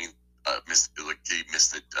train, missed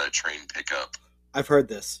the train pickup I've heard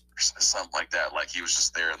this. or something like that. Like he was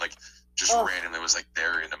just there and like just Ugh. randomly was like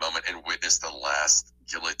there in a moment and witnessed the last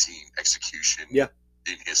guillotine execution Yeah.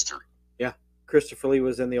 in history. Christopher Lee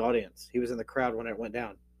was in the audience. He was in the crowd when it went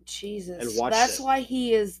down. Jesus. And watched That's it. why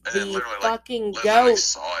he is And then the literally, fucking Literally goat.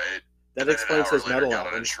 saw it. That and then explains an hour his later metal got on a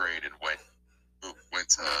albums. train and went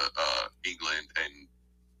to England and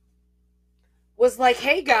Was like,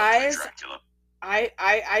 hey played guys, Dracula.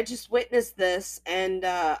 I just witnessed this, and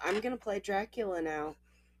I'm gonna play Dracula now.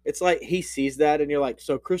 It's like he sees that, and you're like,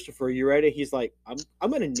 "So, Christopher, you ready?" He's like, "I'm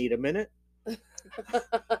gonna need a minute."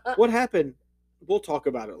 What happened? We'll talk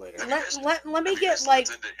about it later. let me Have you get guys like,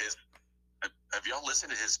 listened to his? Have y'all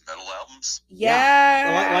listened to his metal albums?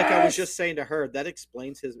 yeah. Like I was just saying to her, that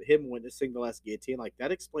explains him witnessing the last guillotine. Like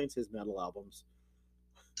that explains his metal albums.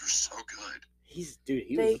 They're so good. He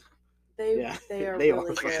They- was. They Yeah, they are they are really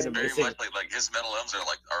Like fucking it's good. very amazing. much like his metal albums are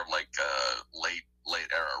like late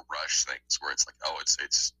era Rush things where it's like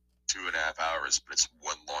it's 2.5 hours, but it's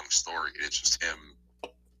one long story. It's just him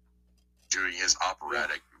doing his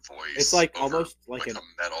operatic voice. It's like over, almost like a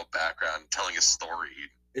metal background telling a story.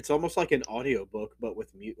 It's almost like an audiobook, but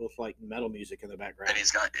with like metal music in the background. And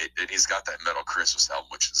he's got that Metal Christmas album,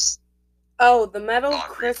 which is Oh, the Metal On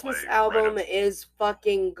Christmas replay, album right is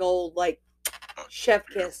fucking gold. Like, chef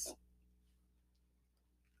kiss.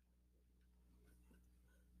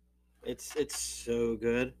 It's so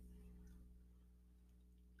good.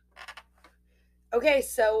 Okay,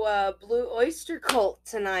 so Blue Oyster Cult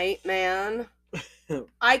tonight, man.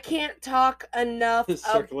 I can't talk enough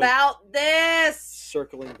Circling. about this.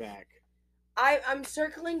 Circling back. I'm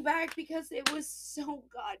circling back because it was so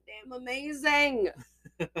goddamn amazing.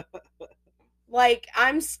 Like,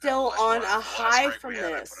 I'm still on a high from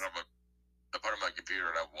this. I put it on my computer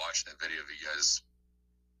and I watched that video of you guys,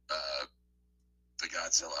 the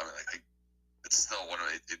Godzilla. I mean, it's still one of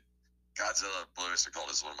Godzilla Blue Oyster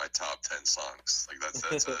Cult is one of my top 10 songs. Like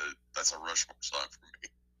that's a Rushmore song for me.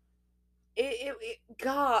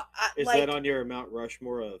 God, Is like, that on your Mount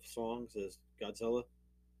Rushmore of songs? Is Godzilla?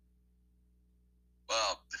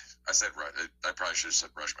 Well, I probably should have said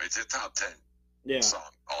Rushmore. It's a top 10 song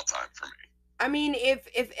all time for me. I mean, if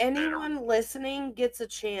anyone listening gets a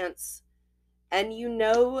chance, and you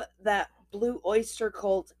know that Blue Oyster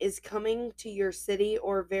Cult is coming to your city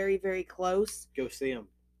or very, very close, Go see them.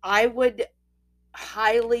 I would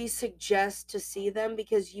highly suggest to see them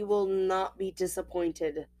because you will not be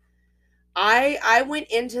disappointed. I went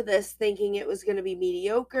into this thinking it was going to be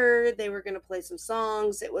mediocre. They were going to play some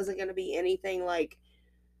songs. It wasn't going to be anything like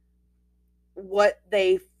what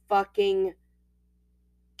they fucking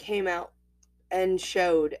came out and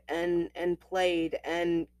showed and played.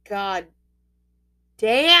 And god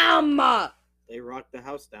damn, They rocked the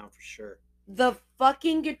house down for sure. the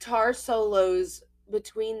fucking guitar solos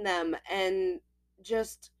between them and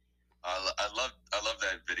just I love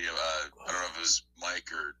that video. I don't know if it was Mike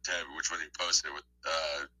or Ted, which one he posted with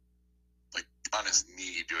like on his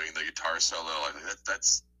knee doing the guitar solo. Like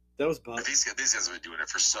That was Buck. these guys have been doing it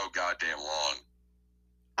for so goddamn long.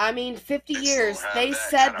 I mean, 50 And years. still have They that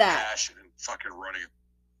said kind of that. passion and fucking running.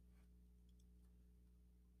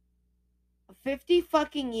 50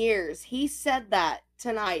 fucking years. He said that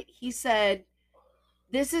tonight. He said,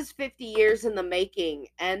 this is 50 years in the making.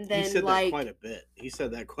 And then, He said like... that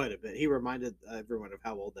quite a bit. He reminded everyone of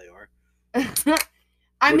how old they are.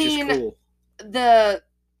 I which mean, is cool.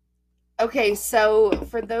 Okay, so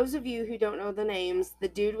for those of you who don't know the names, the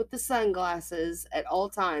dude with the sunglasses at all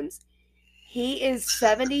times, he is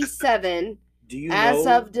 77 as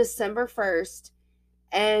of December 1st,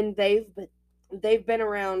 and they've been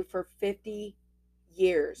around for 50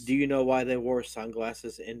 years. Do you know why they wore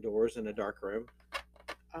sunglasses indoors in a dark room?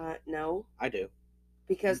 No. I do.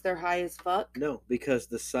 Because they're high as fuck? No, because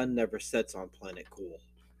the sun never sets on planet Cool.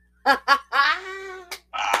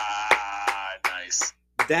 Nice.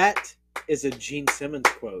 That is a Gene Simmons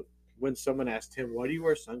quote. When someone asked him, why do you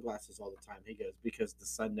wear sunglasses all the time? He goes, because the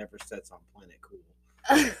sun never sets on planet Cool.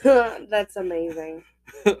 That's amazing.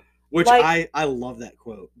 Which I love that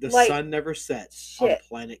quote. The sun never sets on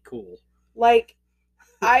planet Cool. Like,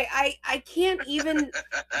 I can't even...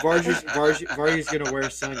 Varju's going to wear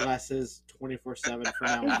sunglasses 24/7 from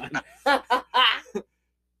now on.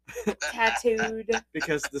 Tattooed.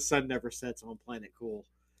 Because the sun never sets on planet Cool.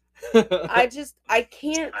 I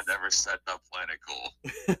can't... I never set up planet Cool.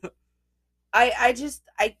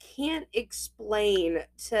 I can't explain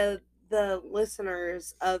to the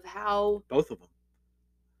listeners of how... Both of them.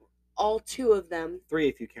 All two of them. 3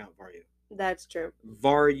 if you count Varju. That's true.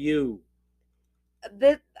 Varju.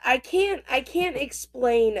 I can't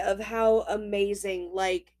explain of how amazing,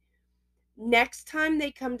 like, next time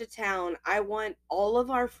they come to town, I want all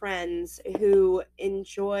of our friends who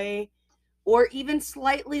enjoy or even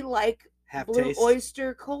slightly like Blue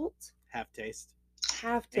Oyster Cult. Half Taste.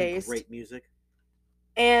 And great music.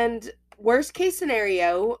 And worst case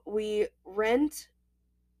scenario, we rent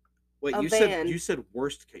a van. You said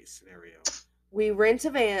worst case scenario. We rent a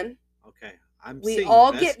van. Okay. We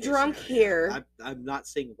all get drunk here. I'm not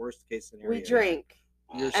saying worst case scenario. We drink.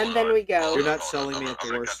 And then we go. You're not selling me at the worst.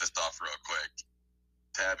 I'm going to cut this off real quick.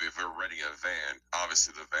 Tabby, if we're renting a van,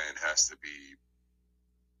 obviously the van has to be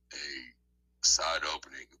a side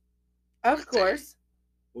opening. Of course.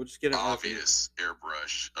 We'll just get an obvious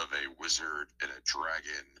airbrush of a wizard and a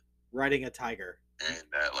dragon. Riding a tiger. And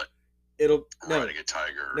that, like, riding a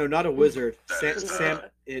tiger. No, not a wizard.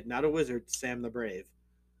 Not a wizard. Sam the Brave.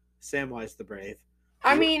 Samwise the Brave.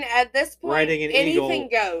 I mean, at this point, riding an anything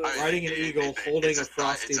eagle, goes. Riding an eagle, holding a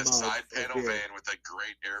frosty mug. It's a side panel van with a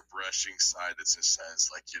great airbrushing side that just says,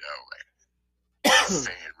 like, you know, like,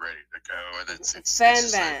 fan ready to go. And then it's fan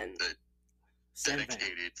van. Like the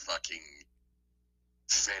dedicated fucking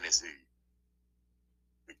fantasy.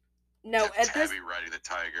 No, at Tabby this... riding the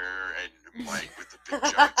tiger and Mike with the big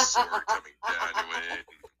giant sword coming down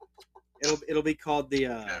to it. It'll be called the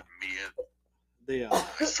Mia. The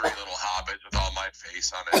 3 little hobbits with all my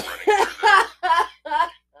face on it running through there.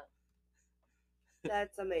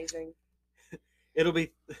 That's amazing. It'll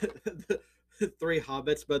be 3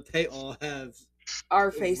 hobbits, but they all have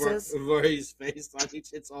our faces. Varju's face on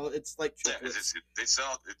each. It's like triplets. Yeah, it's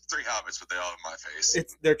 3 hobbits, but they all have my face.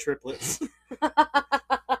 They're triplets.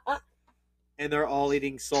 And they're all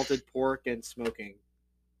eating salted pork and smoking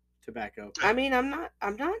tobacco. I mean, I'm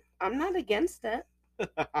not against it.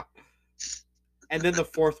 And then the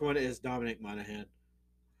 4th one is Dominic Monaghan.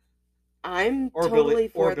 I'm totally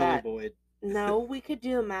for that. Billy Boyd. No, we could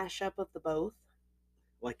do a mashup of the both.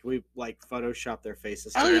 Like we Photoshop their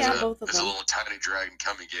faces. Oh yeah, both of them. There's a little tiny dragon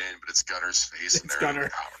coming in, but it's Gunner's face. It's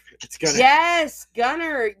Gunner. It's Gunner. Yes,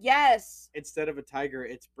 Gunner. Yes. Instead of a tiger,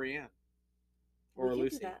 it's Brienne. Or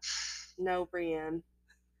Lucy. No, Brienne.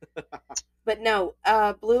 But no,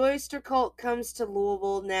 Blue Oyster Cult comes to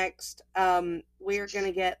Louisville next. We're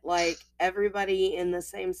gonna get like everybody in the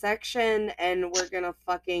same section, and we're gonna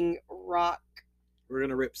fucking rock. We're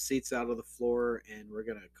gonna rip seats out of the floor, and we're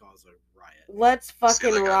gonna cause a riot. Let's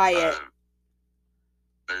fucking riot.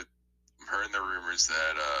 I'm hearing the rumors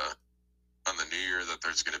that on the new year that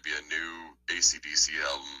there's gonna be a new AC/DC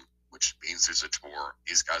album, which means there's a tour.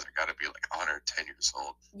 These guys are gotta be like 110 years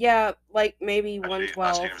old. Yeah, like maybe 112.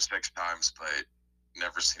 I've seen him 6 times, but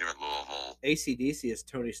never seen him in Louisville. AC/DC is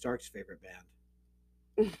Tony Stark's favorite band.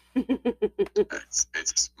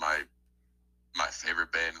 it's my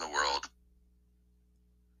favorite band in the world.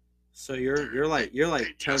 So you're like Tony.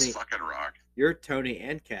 Just fucking rock. You're Tony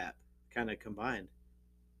and Cap kind of combined.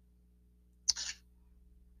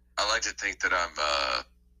 I like to think that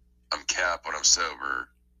I'm Cap when I'm sober.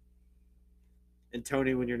 And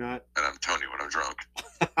Tony when you're not. And I'm Tony when I'm drunk.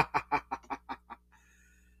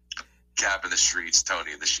 Cap in the streets,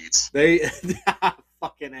 Tony in the sheets. They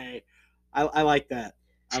fucking A. I like that.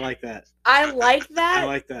 I like that. I like that. I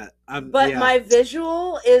like that. But my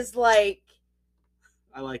visual is like.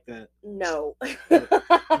 I like that. No.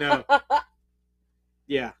 No.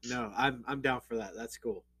 Yeah, no. I'm down for that. That's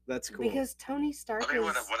cool. That's cool. Because Tony Stark I mean,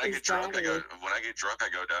 when I is get drunk, daddy. I go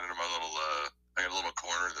down into my little I got a little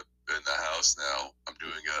corner in the house now. I'm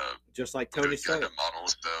doing just like Tony Stark Gundam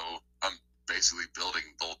models, so I'm basically building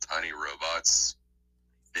little tiny robots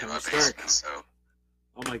in Tony my Stark. basement. So.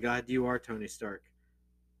 Oh my God, you are Tony Stark.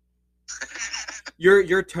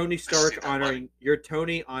 You're Tony Stark honoring. You're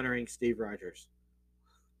Tony honoring Steve Rogers.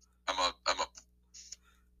 I'm a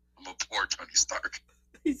poor Tony Stark.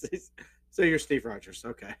 So you're Steve Rogers,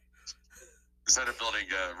 okay? Instead of building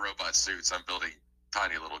robot suits, I'm building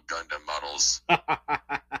tiny little Gundam models.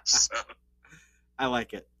 So. I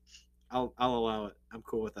like it. I'll allow it. I'm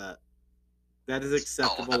cool with that. That is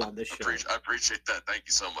acceptable on this show. I appreciate that. Thank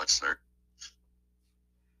you so much, sir.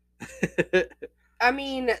 I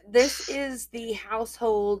mean, this is the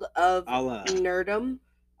household of nerdom.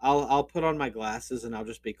 I'll put on my glasses and I'll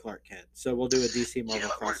just be Clark Kent. So we'll do a DC Marvel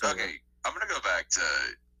crossover. Okay, I'm gonna go back to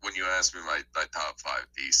when you asked me my top 5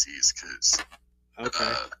 DCs because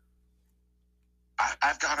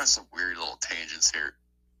I've gone on some weird little tangents here.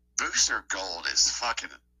 Booster Gold is fucking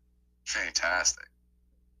fantastic,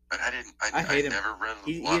 but I hate him. never read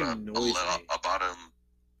He a lot annoys me. about him.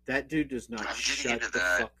 That dude does not shut the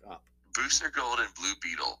fuck up. Booster Gold and Blue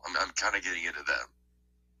Beetle. I'm kind of getting into them.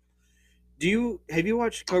 Have you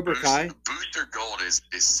watched Cobra Kai? Booster Gold is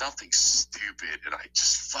something stupid, and I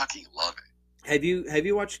just fucking love it. Have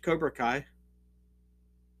you watched Cobra Kai?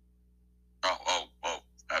 Oh,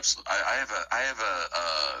 absolutely. I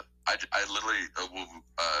literally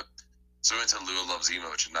so we went to Lua Loves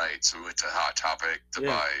Emo tonight. So we went to Hot Topic to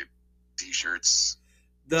buy T-shirts.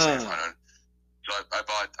 So I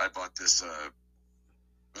bought this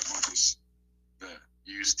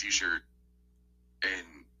used T-shirt,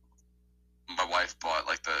 and my wife bought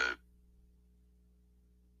like the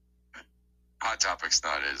Hot Topic's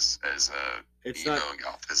not as it's emo not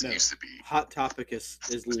goth as it used to be. Hot Topic is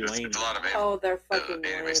lame. It's a lot of they're fucking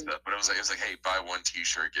anime lame. stuff, but it was like, hey, buy one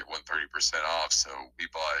T-shirt, get one 30% off. So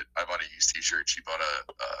I bought a used T-shirt. She bought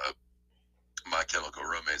a My Chemical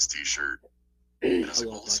Romance T-shirt. And I was like,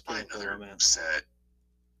 well, let's buy another set.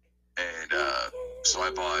 And so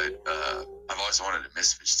I bought. I've always wanted a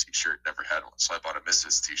Misfits T-shirt, never had one, so I bought a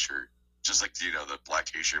Misfits T-shirt, just like the black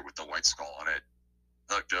T-shirt with the white skull on it.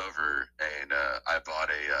 Looked over and I bought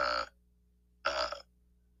it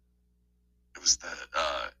was the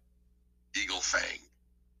Eagle Fang.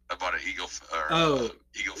 I bought an Eagle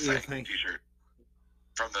Fang T-shirt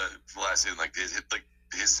from the last season, like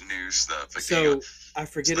his new stuff. Like, so I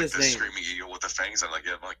forget his name. Screaming eagle with the fangs. I'm like,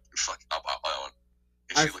 fuck, I'll buy one.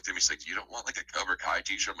 And she looked at me, she's like, you don't want like a Cobra Kai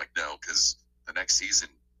T-shirt? I'm like, no, because the next season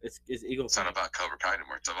it's Eagle. It's not about Cobra Kai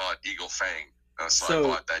anymore. It's about Eagle Fang. So I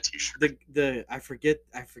bought that T-shirt. I forget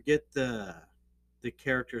the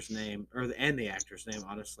character's name and the actor's name,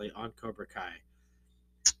 honestly, on Cobra Kai.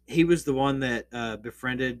 He was the one that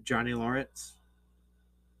befriended Johnny Lawrence,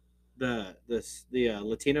 the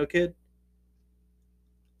Latino kid.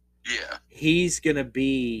 Yeah, he's gonna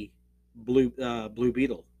be Blue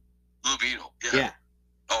Beetle. Blue Beetle. Yeah.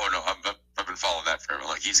 Oh no, I've been following that forever.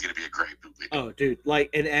 Like, he's gonna be a great Blue Beetle. Oh, dude,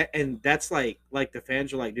 like, and that's like the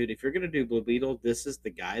fans are like, dude, if you're gonna do Blue Beetle, this is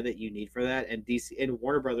the guy that you need for that. And DC and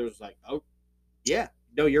Warner Brothers was like, oh, yeah,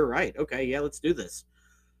 no, you're right. Okay, yeah, let's do this.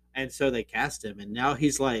 And so they cast him, and now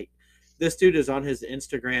he's like, this dude is on his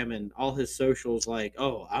Instagram and all his socials, like,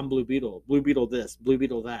 oh, I'm Blue Beetle this, Blue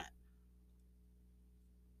Beetle that.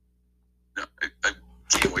 No, I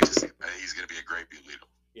can't wait to see him. He's gonna be a great Blue Beetle.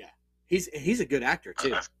 Yeah, he's a good actor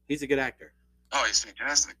too. He's a good actor. Oh, he's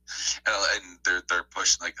fantastic, and they're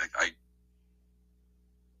pushing like I.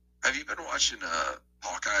 Have you been watching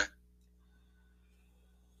Hawkeye?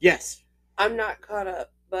 Yes. I'm not caught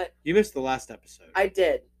up, but you missed the last episode. I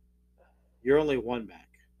did. You're only one back.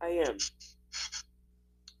 I am.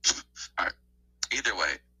 All right. Either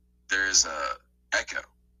way, there's Echo.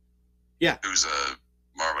 Yeah. Who's a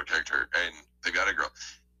Marvel character, and they got a girl.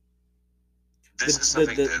 This is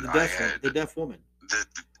something the deaf woman.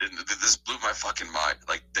 This blew my fucking mind.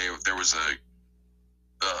 Like, there was a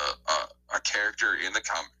character in the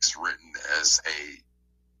comics written as a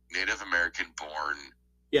Native American born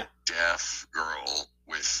deaf girl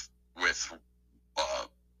with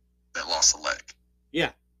that lost a leg.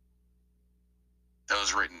 Yeah. That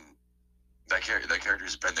was written. That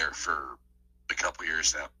character's been there for a couple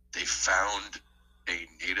years now. They found a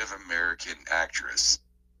Native American actress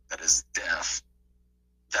that is deaf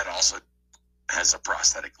that also has a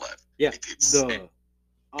prosthetic leg. Yeah, Insane.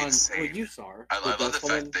 well, you saw her. I love the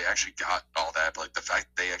fact they actually got all that, but like the fact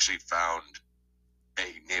they actually found a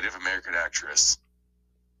Native American actress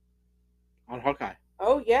on Hawkeye.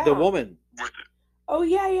 Oh yeah. The woman. with it. Oh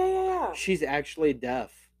yeah. She's actually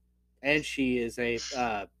deaf, and she is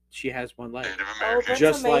she has one leg. Native American. that's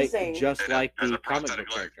just amazing. like Has the a comic prosthetic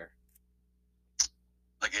book leg. character.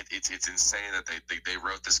 Like it's insane that they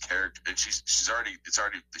wrote this character, and she's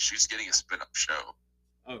getting a spin-off show.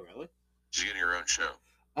 Oh really? She's getting her own show.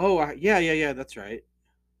 Oh yeah. That's right.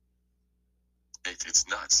 It's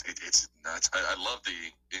nuts. It's nuts. I love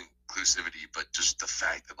the inclusivity, but just the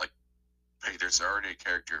fact that like, hey, there's already a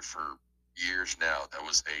character for years now that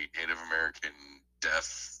was a Native American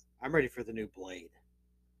deaf. I'm ready for the new Blade.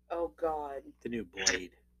 Oh god. The new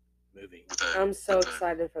Blade movie. I'm so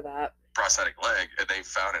excited for that. Prosthetic leg, and they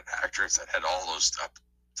found an actress that had all those stuff.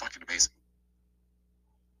 Fucking amazing.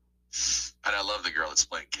 And I love the girl that's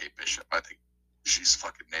playing Kate Bishop. I think she's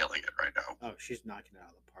fucking nailing it right now. Oh, she's knocking it out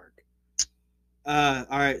of the park.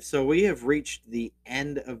 All right, so we have reached the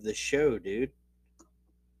end of the show, dude.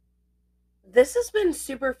 This has been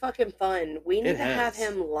super fucking fun. We need It to have has.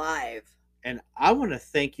 him live. And I want to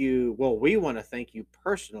thank you. Well, we want to thank you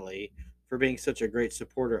personally for being such a great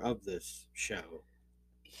supporter of this show.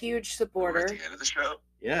 Huge We're supporter. at the end of the show.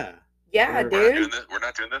 Yeah. Yeah, We're dude. We're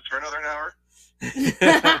not doing this for another hour.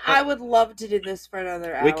 I would love to do this for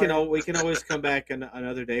another hour. We can always come back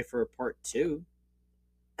another day for a part 2.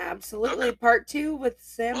 Absolutely. Okay. Part 2 with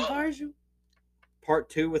Sam Well, Varju. Part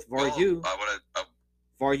 2 with Varju. Well, I want to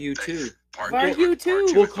Varju 2. Varju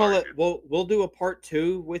 2. We'll call it. We'll do a part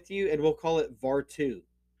 2 with you, and we'll call it Var 2.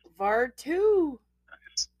 Var 2.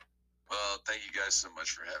 Well, thank you guys so much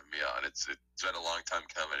for having me on. It's been a long time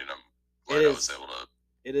coming, and I'm It glad I is. was able to.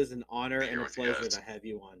 It is an honor Be here and a with you pleasure guys. to have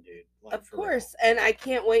you on, dude. Like, Of for real. course. And I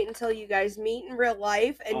can't wait until you guys meet in real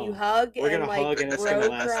life and you Oh, hug We're and gonna like hug, and it's bro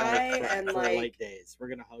gonna last cry like, and for like late days. We're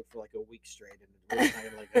gonna hug for like a week straight, and we're just not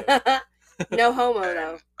gonna let go. no homo And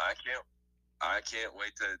though. I can't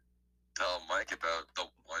wait to tell Mike about the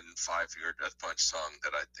one 5-Finger Death Punch song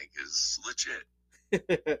that I think is legit.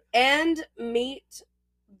 And meet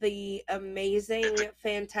the amazing,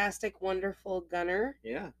 fantastic, wonderful Gunner.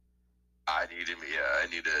 Yeah. I need him. Yeah, I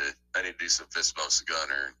need to do some fist bumps with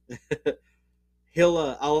Gunner. He'll.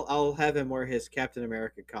 I'll have him wear his Captain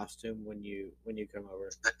America costume when you come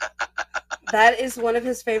over. That is one of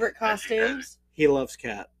his favorite costumes. He loves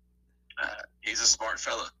Cap. He's a smart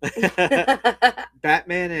fella.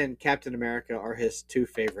 Batman and Captain America are his 2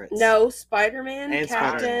 favorites. No, Spider-Man, And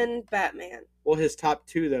Captain, Spider-Man. Batman. Well, his top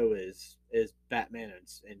 2 though is Batman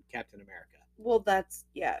and Captain America. Well, that's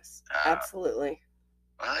yes, absolutely.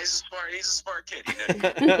 Well, he's a smart kid.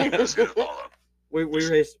 He knows who to follow. We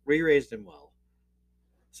raised him well.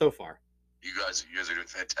 So far. You guys are doing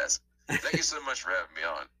fantastic. Thank you so much for having me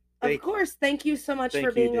on. Of course, thank you so much Thank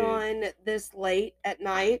for you, being dude. on this late at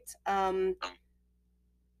night. Go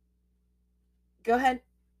ahead.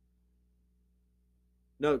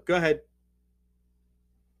 No, go ahead.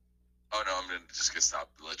 Oh no, I'm just gonna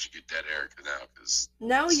stop and let you get dead air now because.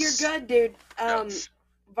 No, you're good, dude.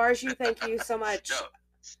 Varju, thank you so much. No.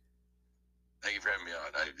 Thank you for having me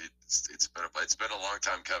on. It's been a long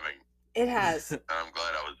time coming. It has. And I'm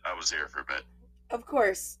glad I was here for a bit. Of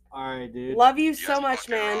course. All right, dude. Love you You so guys much,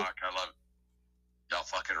 fucking man. Rock. I love y'all.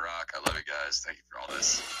 Fucking rock. I love you guys. Thank you for all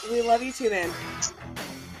this. We love you too, man.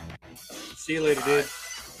 See you later, dude.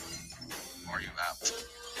 Are you out?